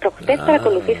συναυλίες. Προχτές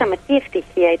παρακολουθήσαμε, τι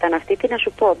ευτυχία ήταν αυτή, τι να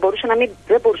σου πω.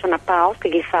 Δεν μπορούσα να πάω στη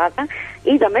Γλυφάδα.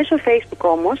 Είδα μέσω Facebook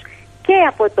όμως και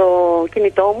από το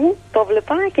κινητό μου το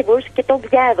βλέπα και το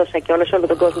διάδοσα και όλο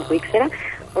τον κόσμο που ήξερα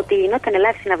ότι γινόταν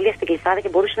live συναυλία στη Γλυφάδα και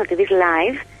μπορούσε να τη δεις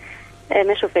live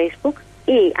μέσω Facebook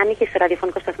ή αν είχες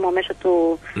ραδιοφωνικό σταθμό μέσω του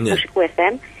μουσικού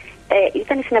FM.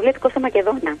 Ήταν η συναυλία του Κώστα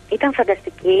Μακεδόνα. Ήταν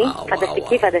φανταστική,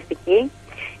 φανταστική.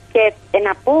 Και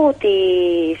να πω ότι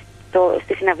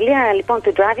στη συναυλία λοιπόν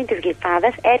του Driving της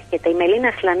Γλυφάδας έρχεται η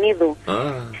Μελίνα Σλανίδου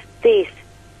στις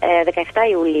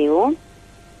 17 Ιουλίου,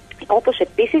 όπως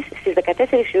επίσης στις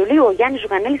 14 Ιουλίου ο Γιάννης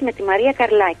Ζουγανέλης με τη Μαρία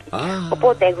Καρλάκη.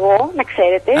 Οπότε εγώ, να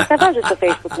ξέρετε, θα βάζω στο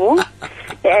Facebook μου,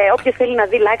 όποιος θέλει να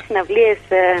δει live συναυλίες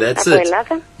από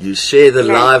Ελλάδα. You share the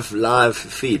live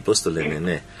feed, πώς το λένε,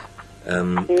 ναι.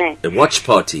 The watch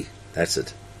party, that's it.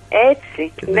 Έτσι,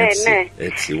 ναι.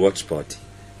 Έτσι, watch party.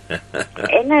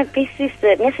 Επίσης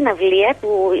μια συναυλία που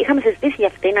είχαμε συζητήσει για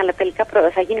αυτήν, αλλά τελικά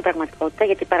θα γίνει πραγματικότητα,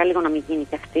 γιατί παραλίγο να μην γίνει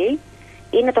και αυτή.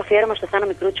 Είναι το αφιέρωμα στο Θάνο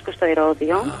Μικρούτσικο στο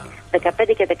Ηρώδειο,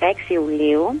 15 και 16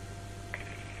 Ιουλίου.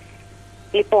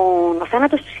 Λοιπόν, ο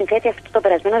θάνατος του συνθέτη αυτό τον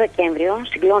περασμένο Δεκέμβριο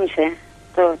συγκλώνησε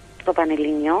το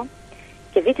Πανελλήνιο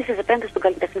και βύτισε σε πέντε στον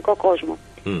καλλιτεχνικό κόσμο.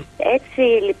 Έτσι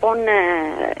λοιπόν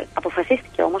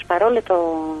αποφασίστηκε όμως, παρόλο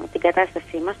την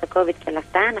κατάστασή μας, το COVID και όλα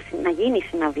αυτά, να γίνει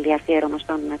συναυλία αφιέρωμα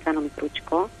στον Θάνο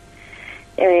Μικρούτσικο.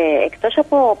 Εκτός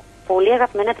από πολύ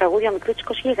αγαπημένα τραγούδια, ο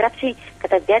Μικρούτσικος είχε γράψει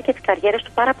κατά τη διάρκεια της καριέρας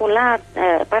του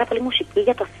πάρα πολύ μουσική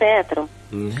για το θέατρο.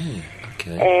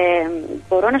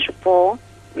 Μπορώ να σου πω,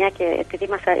 μια και επειδή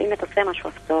είναι το θέμα σου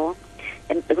αυτό,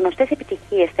 γνωστές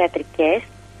επιτυχίες θεατρικές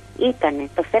ήταν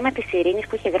το θέμα της Ειρήνης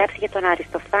που είχε γράψει για τον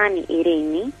Αριστοφάνη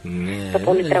Ειρήνη, το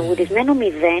πολυτραγουδισμένο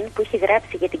Μηδέν που είχε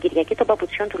γράψει για την Κυριακή των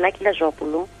Παπουτσιών του Λάκη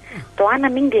Λαζόπουλου, το Άννα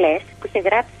Μην Κλαις που είχε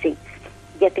γράψει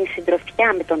για την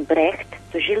συντροφιά με τον Μπρέχτ,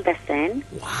 του Ζιλ Ντασέν,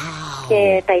 και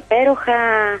τα υπέροχα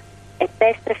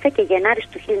Επέστρεφε και Γενάρης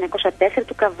του 1904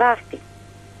 του Καβάφη.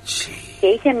 Και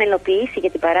είχε μελοποιήσει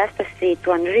για την παράσταση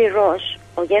του Ανρί Ρος,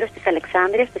 ο γέρος της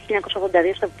Αλεξάνδρειας, το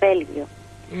 1982 στο Βέλγιο.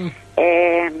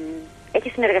 Έχει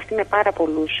συνεργαστεί με πάρα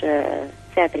πολλούς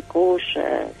θεατρικούς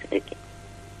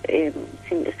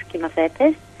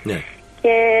σκηνοθέτες.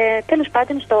 Και τέλος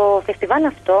πάντων στο φεστιβάλ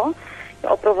αυτό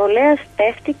ο προβολέας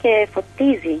πέφτει και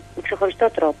φωτίζει με ξεχωριστό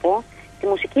τρόπο τη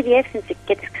μουσική διεύθυνση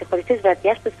και της ξεχωριστής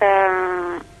βραδιάς που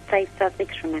θα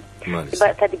δείξουν.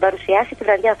 Θα την παρουσιάσει τη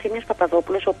βραδιά ο Θήμιος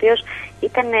Παπαδόπουλος, ο οποίος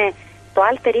ήταν το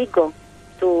alter ego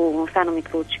του Θάνου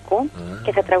Μικρούτσικου,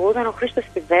 και θα τραγούδαν ο Χρήστος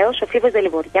Τιβαίος, ο Φίβος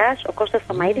Δελιβοριάς, ο Κώστας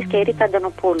Θωμαΐδης και η Ρίτα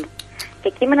Αντωνοπούλου. Και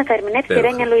κείμενα θα ερμηνεύσει η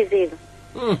Ρένια Λοϊζίδου.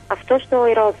 Αυτό στο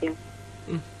Ηρώδειο.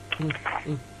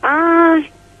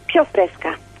 Πιο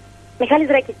φρέσκα. Μιχάλης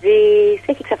Ρακιτζής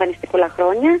έχει εξαφανιστεί πολλά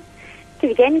χρόνια και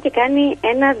βγαίνει και κάνει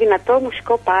ένα δυνατό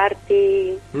μουσικό πάρτι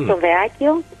στο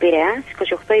Βεάκιο, Πειραιά, στις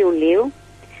 28 Ιουλίου.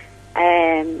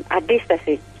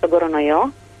 Αντίσταση στον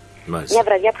κορονοϊό. Μια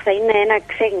βραδιά που θα είναι ένα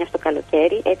ξέγνιαστο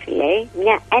καλοκαίρι, έτσι λέει.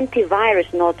 Μια antivirus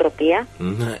νοοτροπία.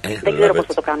 Δεν ξέρω πώς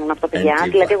θα το κάνουν αυτό, παιδιά.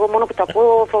 Δηλαδή, εγώ μόνο που το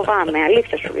ακούω φοβάμαι.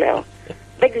 Αλήθεια σου λέω.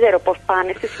 Δεν ξέρω πώς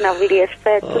πάνε στις συναυλίες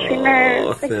φέτος.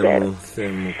 Δεν ξέρω.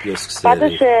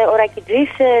 Πάντως, ο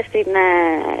Ρακιτζής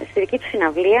στη δική του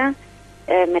συναυλία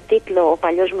με τίτλο «Ο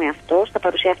παλιός μου εαυτός» θα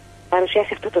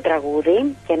παρουσιάσει αυτό το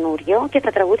τραγούδι καινούριο και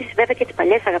θα τραγουδήσει βέβαια και τις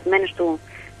παλιές αγαπημένες του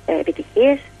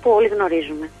επιτυχίες που όλοι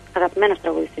γνωρίζουμε. Αγαπημένος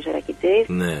τραγουδιστής ο Ρακιτζής.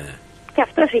 Και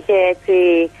αυτός είχε έτσι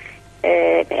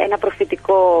ένα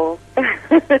προφητικό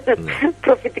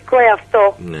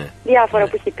εαυτό. Διάφορα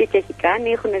που έχει πει και έχει κάνει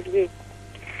έχουν βγει.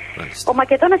 Ο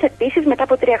Μακεδόνας επίσης μετά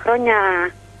από 3 χρόνια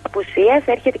απουσίας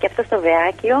έρχεται και αυτό στο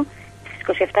Βεάκιο στις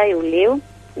 27 Ιουλίου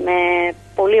με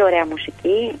πολύ ωραία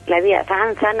μουσική. Δηλαδή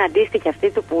θα είναι αντίστοιχη αυτή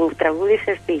του που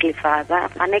τραγούδισε στη Γλυφάδα,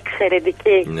 θα είναι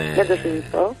εξαιρετική, δεν το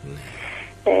συζητώ.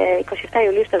 27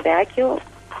 Ιουλίου στο Βεάκιο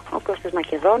ο Κώστας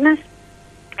Μακεδόνας.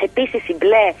 Επίσης οι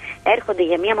Μπλε έρχονται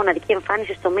για μια μοναδική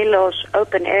εμφάνιση στο Μήλος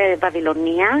Open Air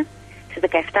Βαβυλωνία στις 17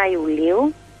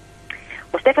 Ιουλίου.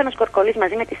 Ο Στέφανος Κορκολής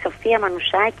μαζί με τη Σοφία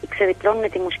Μανουσάκη ξεδιπλώνουν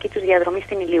τη μουσική τους διαδρομή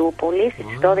στην Ηλιούπολη στις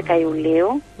 12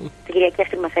 Ιουλίου. Την Κυριακή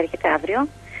αυτή μας έρχεται αύριο.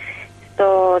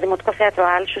 Στο Δημοτικό Θέατρο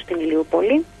Άλσου στην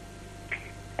Ηλιούπολη.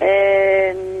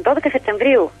 12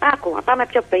 Σεπτεμβρίου, πάμε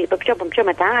πιο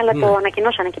μετά, αλλά το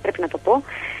ανακοινώσανε και πρέπει να το πω.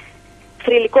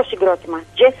 Θρυλικό συγκρότημα.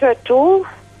 Jethro Tull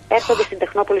έρχονται στην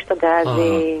Τεχνόπολη στον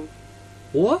Γκάζι.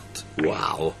 What?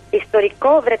 Wow.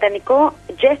 Ιστορικό βρετανικό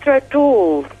Jethro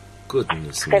Tull.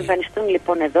 Θα εμφανιστούν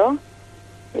λοιπόν εδώ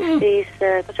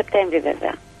το Σεπτέμβριο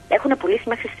βέβαια. Έχουν πουλήσει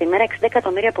μέχρι σήμερα 60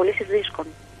 εκατομμύρια πωλήσεις δίσκων.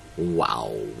 Wow.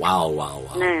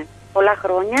 Ναι, πολλά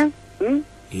χρόνια.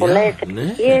 Πολλές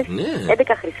επιτυχίες,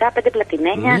 11 χρυσά, 5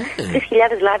 πλατινένια,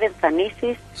 3.000 live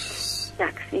εμφανίσεις.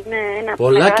 Εντάξει, είναι ένα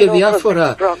πολλά και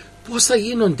διάφορα. Πώς θα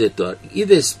γίνονται τώρα?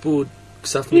 Είδες που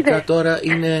ξαφνικά τώρα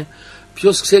είναι...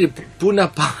 Ποιος ξέρει πού να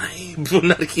πάει, πού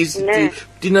να αρχίσει,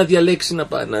 τι να διαλέξει να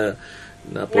πάει να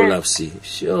απολαύσει.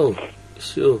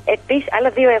 Επίσης, άλλα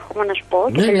 2 έχουμε να σου πω.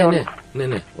 Ναι, ωραία.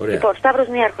 Λοιπόν, Σταύρος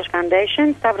Νίαρχος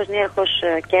Foundation, Σταύρος Νίαρχος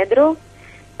Κέντρο.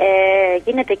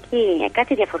 Γίνεται εκεί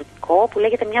κάτι διαφορετικό που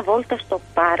λέγεται μια βόλτα στο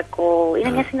πάρκο.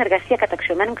 Είναι μια συνεργασία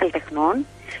καταξιωμένων καλλιτεχνών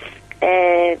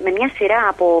με μια σειρά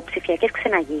από ψηφιακές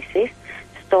ξεναγήσεις.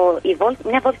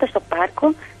 Μια βόλτα στο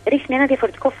πάρκο ρίχνει ένα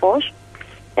διαφορετικό φως.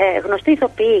 Γνωστοί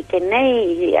ηθοποιοί και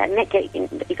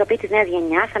ηθοποιοί της νέας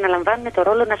γενιάς αναλαμβάνουν το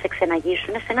ρόλο να σε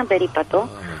ξεναγήσουν σε έναν περίπατο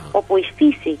όπου η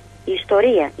φύση, η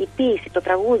ιστορία, η ποίηση, το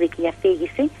τραγούδι και η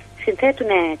αφήγηση συνθέτουν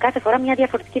κάθε φορά μια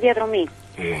διαφορετική διαδρομή.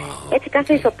 Έτσι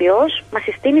κάθε ηθοποιός μας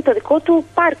συστήνει το δικό του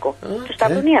πάρκο, του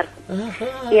Σταυρονίαρχου.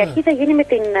 Η αρχή θα γίνει με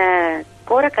την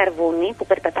κόρα Καρβούνη που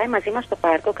περπατάει μαζί μας στο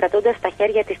πάρκο κρατώντας στα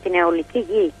χέρια της την αιωλική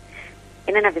γη.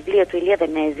 Είναι ένα βιβλίο του Ηλία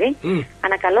Δενέζη,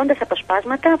 ανακαλώντας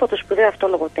αποσπάσματα από το σπουδαίο αυτό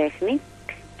λογοτέχνη,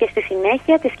 και στη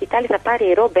συνέχεια τη σκητάλη θα πάρει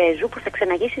η Ρο Μπέζου που θα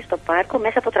ξεναγήσει στο πάρκο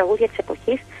μέσα από τραγούδια της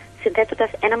εποχής, συνθέτοντας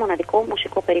ένα μοναδικό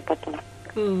μουσικό περίπατο.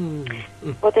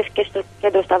 Οπότε και στο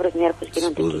κέντρο Σταύρος Νιάρχος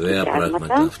γίνονται σπουδαία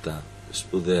πράγματα αυτά.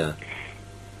 Σπουδαία.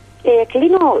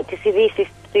 Κλείνω τις ειδήσεις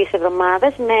της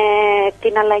εβδομάδας με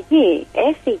την αλλαγή.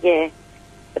 Έφυγε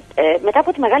μετά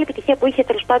από τη μεγάλη επιτυχία που είχε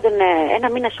τέλος πάντων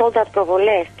ένα μήνα sold out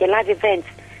προβολές και live events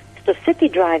στο City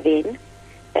Drive-In,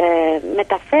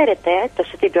 μεταφέρεται το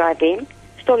City Drive-In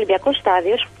στο Ολυμπιακό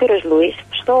Στάδιο Σπύρος Λουίς,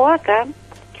 στο ΟΑΚΑ,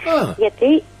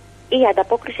 γιατί η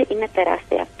ανταπόκριση είναι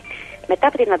τεράστια. Μετά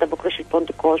από την ανταπόκριση λοιπόν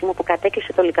του κόσμου που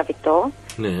κατέκλυσε το Λυκαβητό,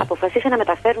 αποφασίσαν να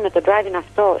μεταφέρουν το drive-in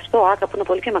αυτό στο ΟΑΚΑ που είναι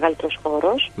πολύ πιο μεγαλύτερος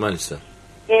χώρος. Μάλιστα.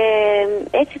 Και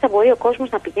έτσι θα μπορεί ο κόσμος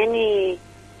να πηγαίνει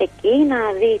εκεί να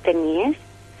δει ταινίες.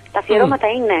 Τα αφιερώματα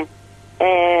είναι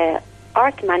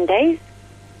Art Mondays,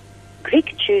 Greek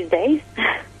Tuesdays,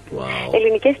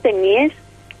 ελληνικές ταινίες,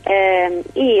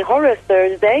 ή Horror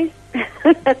Thursdays.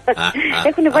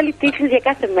 Έχουν βάλει τίτλους για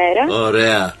κάθε μέρα.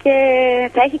 Ωραία. Και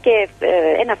θα έχει και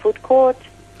ένα food court,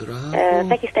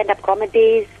 θα έχει stand-up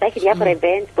comedies, θα έχει διάφορα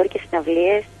events, μπορεί και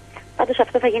συναυλίες. Πάντως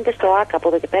αυτό θα γίνεται στο ΆΚΑ από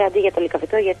εδώ και πέρα αντί για το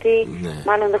Λυκαβητό, γιατί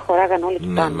μάλλον δεν χωράγαν όλοι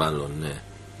του πάνω. Μάλλον,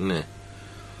 ναι.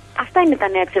 Αυτά είναι τα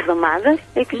νέα της εβδομάδας.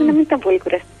 Ελπίζω να μην ήταν πολύ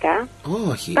κουραστικά.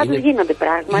 Όχι. Πάντως γίνονται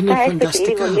πράγματα,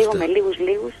 έστω και λίγο με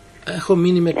λίγους. Έχω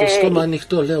μείνει με το στόμα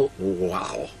ανοιχτό, λέω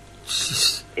wow.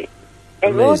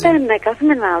 Εγώ όταν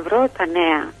κάθομαι να βρω τα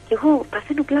νέα, και εγώ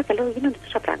παθαίνω πλάκα, λέω γίνονται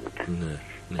τόσα πράγματα.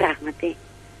 Πράγματι.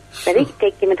 Δηλαδή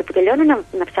και με το που τελειώνω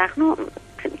να ψάχνω,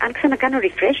 αν ξανακάνω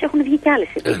refresh, έχουν βγει και άλλες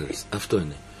ειδήσεις. Αυτό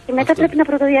είναι. Και μετά πρέπει να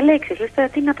πρωτοδιαλέξεις. Λες τώρα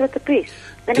τι να πρωτοπείς.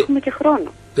 Δεν έχουμε και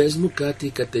χρόνο. Πες μου κάτι,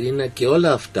 Κατερίνα, και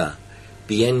όλα αυτά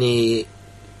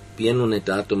πηγαίνουν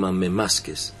τα άτομα με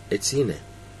μάσκες, έτσι είναι?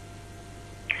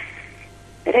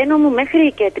 Ρένο μου,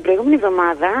 μέχρι και την προηγούμενη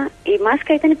εβδομάδα η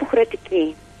μάσκα ήταν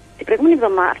υποχρεωτική.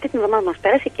 Αυτή την εβδομάδα μας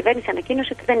πέρασε, η κυβέρνηση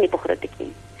ανακοίνωσε ότι δεν είναι υποχρεωτική.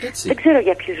 Δεν ξέρω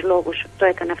για ποιους λόγους το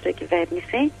έκανε αυτό η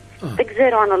κυβέρνηση. Δεν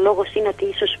ξέρω αν ο λόγος είναι ότι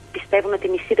ίσως πιστεύουν ότι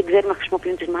οι μισοί δεν ξέρουν να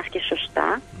χρησιμοποιούν τις μάσκες σωστά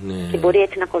και μπορεί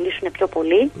έτσι να κολλήσουν πιο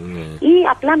πολύ. Ή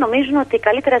απλά νομίζουν ότι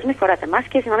καλύτερα ας μην φοράτε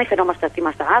μάσκες, να μην φαινόμαστε ότι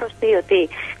είμαστε άρρωστοι, ότι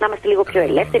να είμαστε λίγο πιο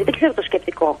ελεύθεροι. Δεν ξέρω το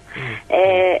σκεπτικό.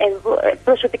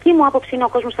 Προσωπική μου άποψη είναι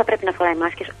ο κόσμος θα πρέπει να φοράει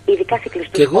μάσκες, ειδικά σε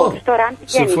κλειστούς χώρους. Τώρα, αν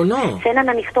πηγαίνεις σε έναν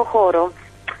ανοιχτό χώρο,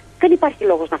 δεν υπάρχει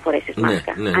λόγος να φορέσεις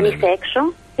μάσκα. Αν είσαι έξω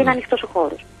και είναι ανοιχτός ο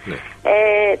χώρος. Ναι.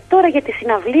 Τώρα για τις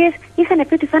συναυλίες είχαν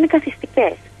πει ότι θα είναι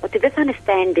καθιστικές, ότι δεν θα είναι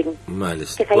standing.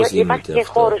 Μάλιστα. Και θα υπάρχει και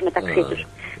χώρος μεταξύ τους.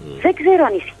 Δεν ξέρω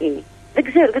αν ισχύει. Δεν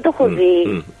ξέρω, δεν το έχω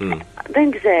δει. Δεν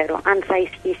ξέρω αν θα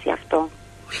ισχύσει αυτό.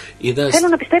 Θέλω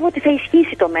να πιστεύω ότι θα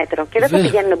ισχύσει το μέτρο και δεν θα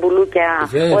πηγαίνουν μπουλούκια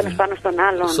ο ένας πάνω στον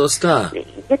άλλον. Σωστά.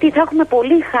 Γιατί θα έχουμε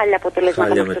πολύ χάλια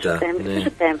αποτελέσματα μέχρι το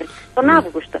Σεπτέμβρη. Τον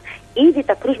Αύγουστο. Ήδη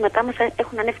τα κρούσματά μας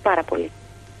έχουν ανέβει πάρα πολύ.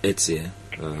 Έτσι,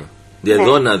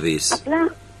 εδώ να δεις.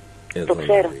 Απλά το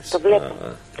ξέρω, το βλέπω.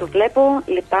 Το βλέπω,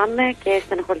 λυπάμαι και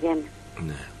στεναχωριέμαι.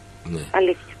 Ναι.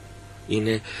 Αλήθεια.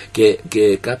 Είναι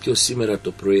και κάποιος σήμερα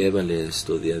το πρωί έβαλε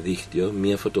στο διαδίκτυο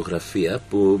μια φωτογραφία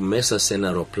που μέσα σε ένα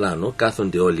αεροπλάνο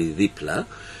κάθονται όλοι δίπλα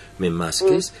με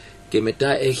μάσκες και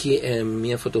μετά έχει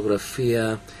μια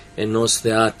φωτογραφία ενός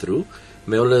θεάτρου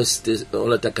με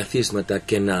όλα τα καθίσματα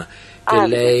κενά και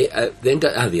λέει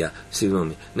άδεια,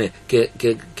 συγγνώμη, ναι,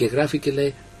 και γράφει και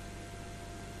λέει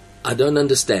I don't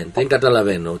understand, δεν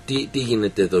καταλαβαίνω τι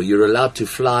γίνεται εδώ, you're allowed to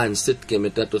fly and sit, και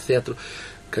μετά το θέατρο.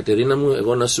 Κατερίνα μου,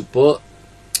 εγώ να σου πω,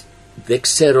 δεν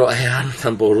ξέρω εάν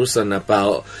θα μπορούσα να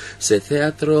πάω σε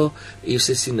θέατρο ή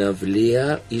σε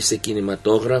συναυλία ή σε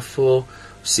κινηματόγραφο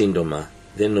σύντομα.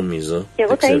 Δεν νομίζω. Και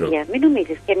εγώ τα ίδια, μην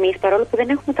νομίζεις. Και εμείς, παρόλο που δεν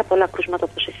έχουμε τα πολλά κρούσματα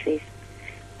όπως εσείς,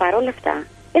 παρόλα αυτά,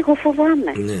 εγώ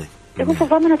φοβάμαι. Ναι. Εγώ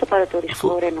φοβάμαι να το πάρω το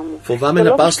ρίσκο, Ρένο μου. Φοβάμαι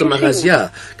να πάω στο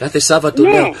μαγαζιά. Κάθε Σάββατο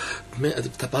λέω,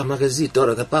 θα πάω μαγαζί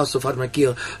τώρα, θα πάω στο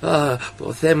φαρμακείο.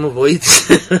 Ο Θεέ μου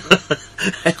βοήθησε.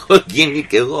 Έχω γίνει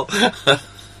κι εγώ.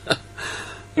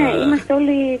 Ναι, είμαστε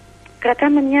όλοι,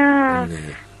 κρατάμε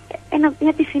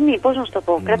μια πισινή, πώς να σου το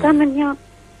πω. Κρατάμε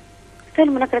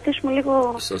θέλουμε να κρατήσουμε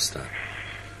λίγο. Σωστά.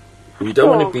 We don't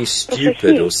want to be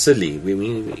stupid or silly.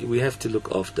 We have to look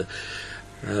after.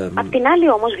 Απ' την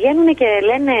άλλη όμως βγαίνουν και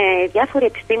λένε διάφοροι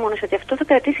επιστήμονες ότι αυτό θα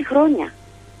κρατήσει χρόνια.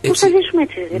 Πώς θα ζήσουμε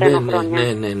έτσι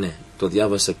χρόνια? Ναι. Το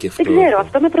διάβασα και αυτό. Δεν ξέρω,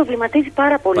 αυτό με προβληματίζει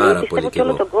πάρα πολύ. Πιστεύω και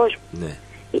όλο τον κόσμο.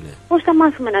 Πώς θα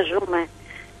μάθουμε να ζούμε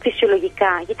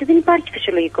φυσιολογικά? Γιατί δεν υπάρχει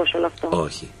φυσιολογικός όλο αυτό.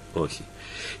 Όχι.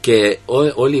 Και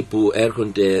όλοι που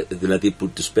έρχονται, δηλαδή που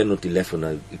τους παίρνω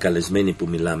τηλέφωνα, οι καλεσμένοι που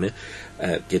μιλάμε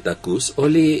και τα ακούς,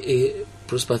 όλοι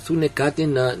προσπαθούν κάτι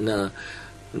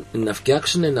να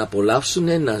φτιάξουν, να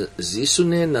απολαύσουν, να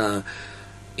ζήσουν,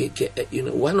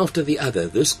 one after the other.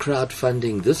 This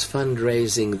crowdfunding, this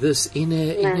fundraising, this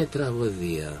είναι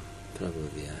τραγωδία.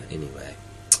 Anyway.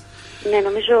 Ναι,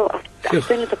 νομίζω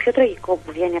αυτό είναι το πιο τραγικό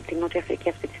που βγαίνει από την Νότια Αφρική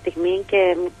αυτή τη στιγμή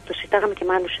και το συζητάγαμε και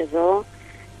με άλλους εδώ.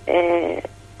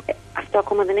 Αυτό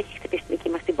ακόμα δεν έχει χτυπήσει τη δική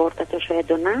μας την πόρτα τόσο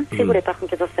έντονα. Σίγουρα υπάρχουν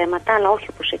και εδώ θέματα, αλλά όχι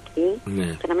όπως εκεί.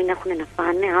 Το να μην έχουν να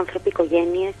φάνε άνθρωποι,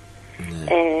 οικογένειες.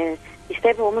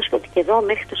 Πιστεύω όμως ότι και εδώ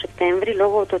μέχρι το Σεπτέμβρη,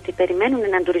 λόγω του ότι περιμένουν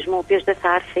έναν τουρισμό ο οποίος δεν θα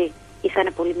έρθει ή θα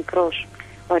είναι πολύ μικρός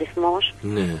ο αριθμός,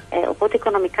 οπότε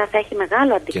οικονομικά θα έχει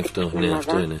μεγάλο αντίκτυπο στην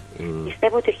Ελλάδα.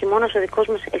 Πιστεύω ότι ο χειμώνας ο δικός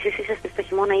μας, εσείς είσαστε στο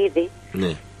χειμώνα ήδη,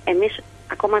 εμείς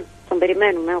ακόμα τον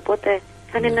περιμένουμε, οπότε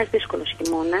θα είναι ένας δύσκολος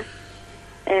χειμώνας.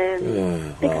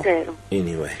 Δεν ξέρω.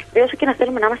 Όσο και να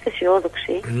θέλουμε να είμαστε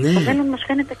αισιόδοξοι, το μέλλον μας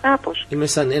φαίνεται κάπως. Είμαι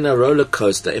σαν ένα roller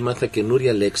coaster. Έμαθα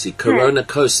καινούρια λέξη. Corona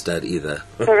coaster είδα.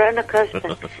 Corona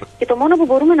coaster. Και το μόνο που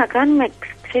μπορούμε να κάνουμε,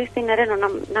 ξέρεις τι είναι, Ρένο,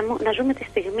 να ζούμε τη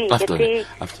στιγμή.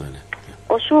 Αυτό είναι.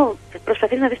 Όσο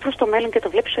προσπαθείς να δεις προς το μέλλον και το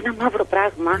βλέπεις ένα μαύρο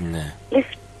πράγμα, λες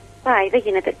πάει, δεν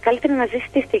γίνεται. Καλύτερα να ζήσεις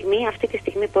τη στιγμή, αυτή τη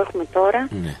στιγμή που έχουμε τώρα,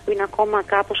 που είναι ακόμα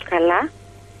κάπως καλά.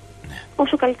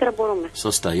 Όσο καλύτερα μπορούμε.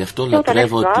 Σωστά, γι' αυτό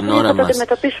λατρεύω την ώρα μας.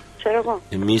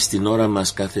 Εμείς την ώρα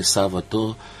μας κάθε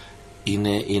Σάββατο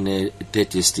είναι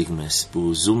τέτοιες στιγμές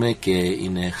που ζούμε και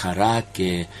είναι χαρά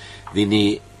και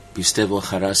δίνει, πιστεύω,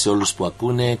 χαρά σε όλους που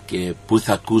ακούνε και που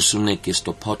θα ακούσουν και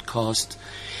στο podcast.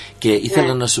 Και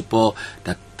ήθελα να σου πω,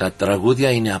 τα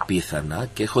τραγούδια είναι απίθανα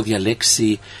και έχω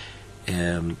διαλέξει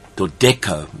το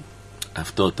Deco,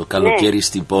 αυτό το καλοκαίρι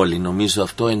στην πόλη. Νομίζω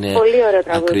αυτό είναι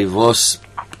ακριβώς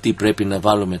τι πρέπει να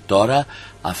βάλουμε τώρα,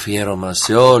 αφιέρωμα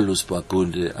σε όλους που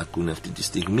ακούνε αυτή τη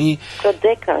στιγμή. Το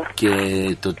Deco. Και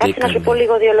το Κάτσε να σου πω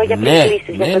λίγο δύο λόγια πριν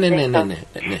κλείσεις για το Deco.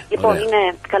 Λοιπόν,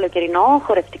 είναι καλοκαιρινό,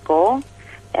 χορευτικό,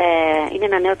 είναι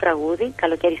ένα νέο τραγούδι,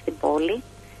 καλοκαίρι στην πόλη.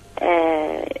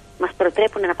 Μας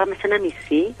προτρέπουν να πάμε σε ένα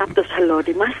νησί από το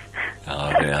σαλόνι μας.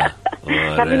 Ωραία.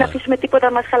 Να μην αφήσουμε τίποτα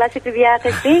να μας χαλάσει τη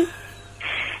διάθεση.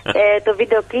 Το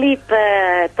βίντεο κλιπ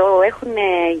το έχουν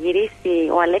γυρίσει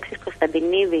ο Αλέξης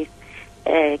Κωνσταντινίδης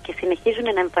και συνεχίζουν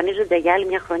να εμφανίζονται για άλλη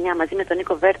μια χρονιά μαζί με τον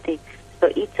Νίκο Βέρτη στο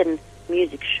It's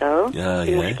Music Show.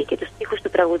 Τη μουσική και τους στίχους του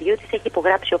τραγουδιού της έχει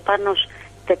υπογράψει ο Πάνος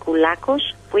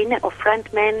Τεκουλάκος, που είναι ο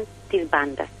frontman της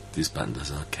μπάντας. Της μπάντας,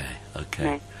 οκ.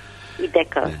 Ναι, η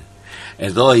Deco.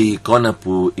 Εδώ η εικόνα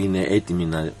που είναι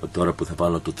έτοιμη τώρα που θα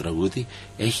βάλω το τραγούδι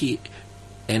έχει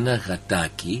ένα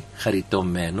γατάκι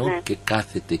χαριτωμένο και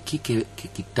κάθεται εκεί και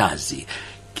κοιτάζει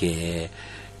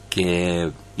και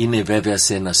είναι βέβαια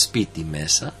σε ένα σπίτι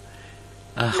μέσα.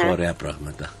 Αχ, ωραία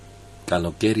πράγματα.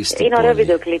 Καλοκαίρι στην πόλη. Είναι ωραίο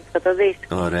βίντεο κλιπ, θα το δεις.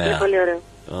 Ωραία. Είναι πολύ ωραίο.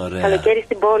 Ωραία. Καλοκαίρι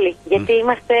στην πόλη, γιατί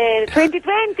είμαστε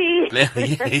 2020.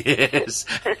 Yes.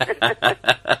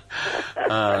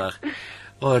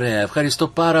 Ωραία, ευχαριστώ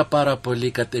πάρα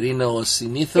πολύ Κατερίνα, ως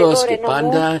συνήθως και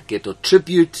πάντα, και το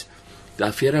tribute, το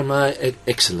αφιέρωμα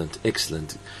excellent.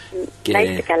 Να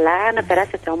είστε καλά, να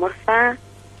περάσετε όμορφα.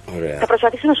 Ωραία. Θα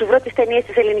προσπαθήσω να σου βρω τις ταινίες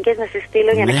τις ελληνικές να σε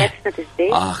στείλω για να κάτσεις να τις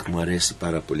δεις. Αχ, μου αρέσει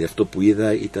πάρα πολύ. Αυτό που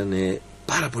είδα ήταν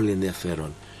πάρα πολύ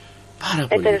ενδιαφέρον. Πάρα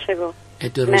πολύ.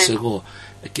 Έτερος εγώ.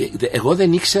 Και εγώ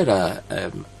δεν ήξερα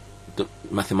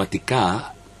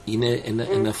μαθηματικά, είναι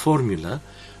ένα φόρμουλα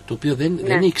το οποίο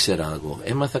δεν ήξερα εγώ.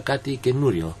 Έμαθα κάτι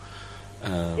καινούριο.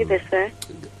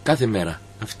 Κάθε μέρα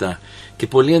αυτά. Και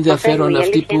πολύ ενδιαφέρον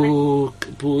αυτοί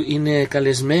που είναι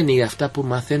καλεσμένοι, αυτά που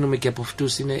μαθαίνουμε και από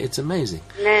αυτούς είναι it's amazing.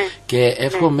 Και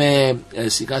εύχομαι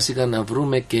σιγά σιγά να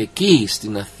βρούμε και εκεί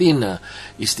στην Αθήνα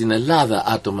ή στην Ελλάδα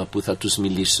άτομα που θα τους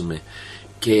μιλήσουμε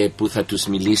και που θα τους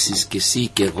μιλήσεις και εσύ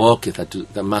και εγώ και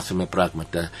θα μάθουμε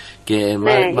πράγματα. Και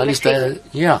μάλιστα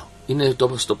είναι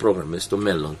στο πρόγραμμα, στο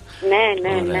μέλλον.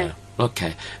 Ναι.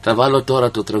 Okay. Θα βάλω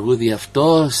τώρα το τραγούδι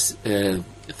αυτό.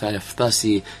 Θα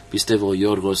φτάσει, πιστεύω, ο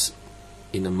Γιώργος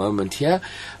in a moment here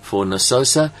for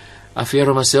Νασόσα.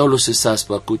 Αφιέρωμα σε όλους εσάς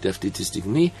που ακούτε αυτή τη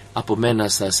στιγμή. Από μένα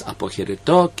σας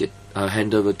αποχαιρετώ και I'll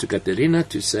hand over to Katerina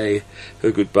to say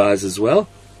her goodbyes as well.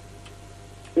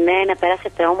 Ναι, να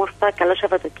περάσετε όμορφα, καλό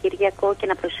Σαββατοκύριακο και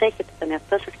να προσέχετε τον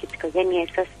εαυτό σας και τις οικογένειές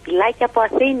σας. Φιλάκια από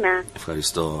Αθήνα.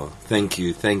 Ευχαριστώ. Thank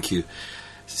you.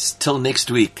 Till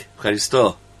next week.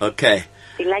 Ευχαριστώ. Okay.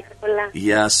 Φιλάκια πολλά.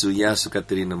 Γεια σου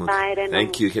Κατερίνα μου. Bye,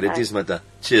 thank you. Χαιρετίσματα.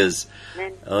 Cheers.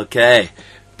 Okay.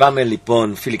 Πάμε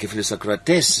λοιπόν, φίλοι και φίλες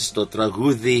ακροατές, στο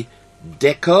τραγούδι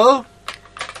Deco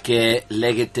και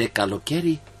λέγεται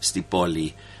Καλοκαίρι στη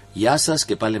πόλη. Γεια σας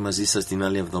και πάλι μαζί σας την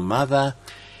άλλη εβδομάδα.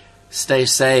 Stay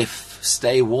safe,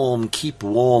 stay warm, keep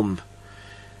warm.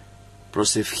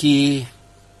 Προσευχή,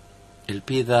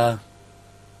 ελπίδα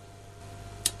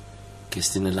και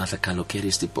στην Ελλάδα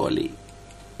καλοκαίρι στη πόλη.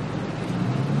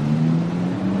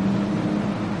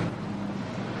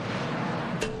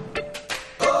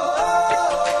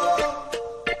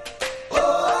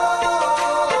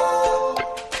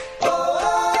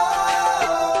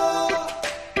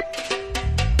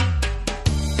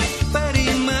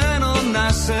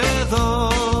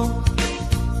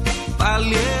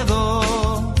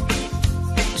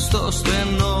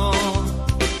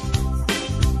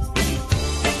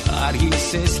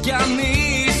 Κι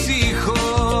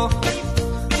ανήσυχο,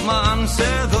 μα αν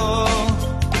σε δω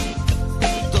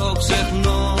το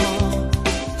ξεχνώ.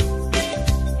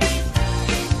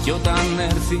 Κι όταν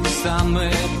έρθεις θα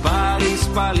με πάρεις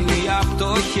πάλι απ'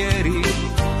 το χέρι.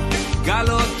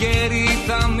 Καλοκαίρι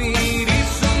θα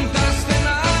μυρίσουν τα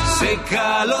στενά. Σε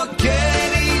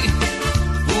καλοκαίρι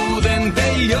που δεν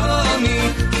τελειώνει,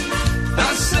 θα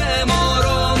σε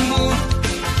μωρό μου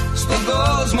στον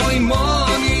κόσμο η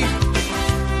μόνη.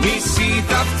 Μισή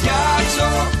θα φτιάξω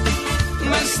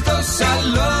μες στο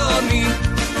σαλόνι,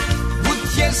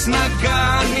 βουτιές να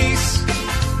κάνεις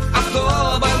απ' το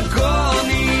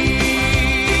μπαλκόνι.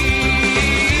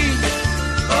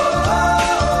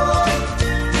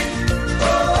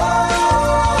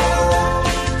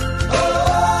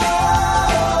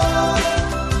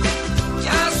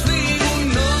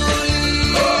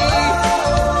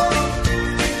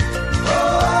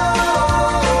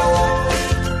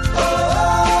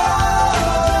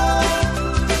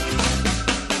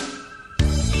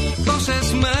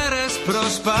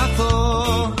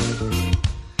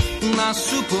 Να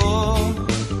σου πω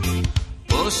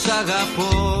πως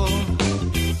αγαπώ.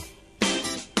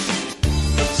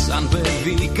 Σαν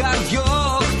παιδί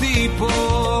καρδιό χτύπω,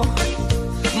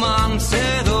 μα αν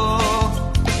σε δω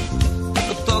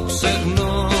το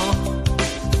ξεχνώ.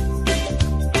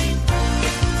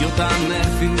 Κι όταν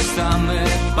έρθεις θα με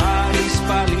πάρεις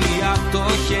πάλι απ' το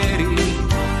χέρι.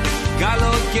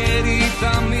 Καλοκαίρι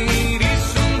θα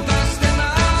μυρίσουν τα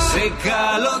στενά. Σε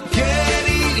καλοκαίρι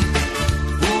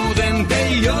δεν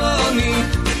τελειώνει,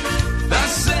 θα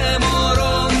σε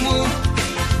μωρό μου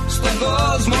στον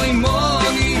κόσμο η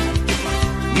μόνη.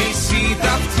 Μισή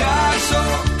θα φτιάσω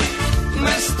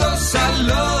μες στο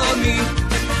σαλόνι,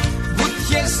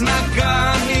 βουτιές να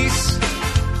κάνεις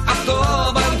απ'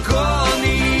 το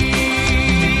μπαλκόνι.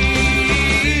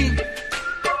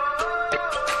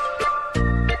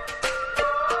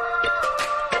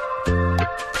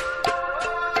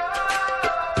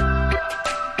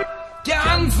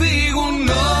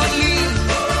 φύγουν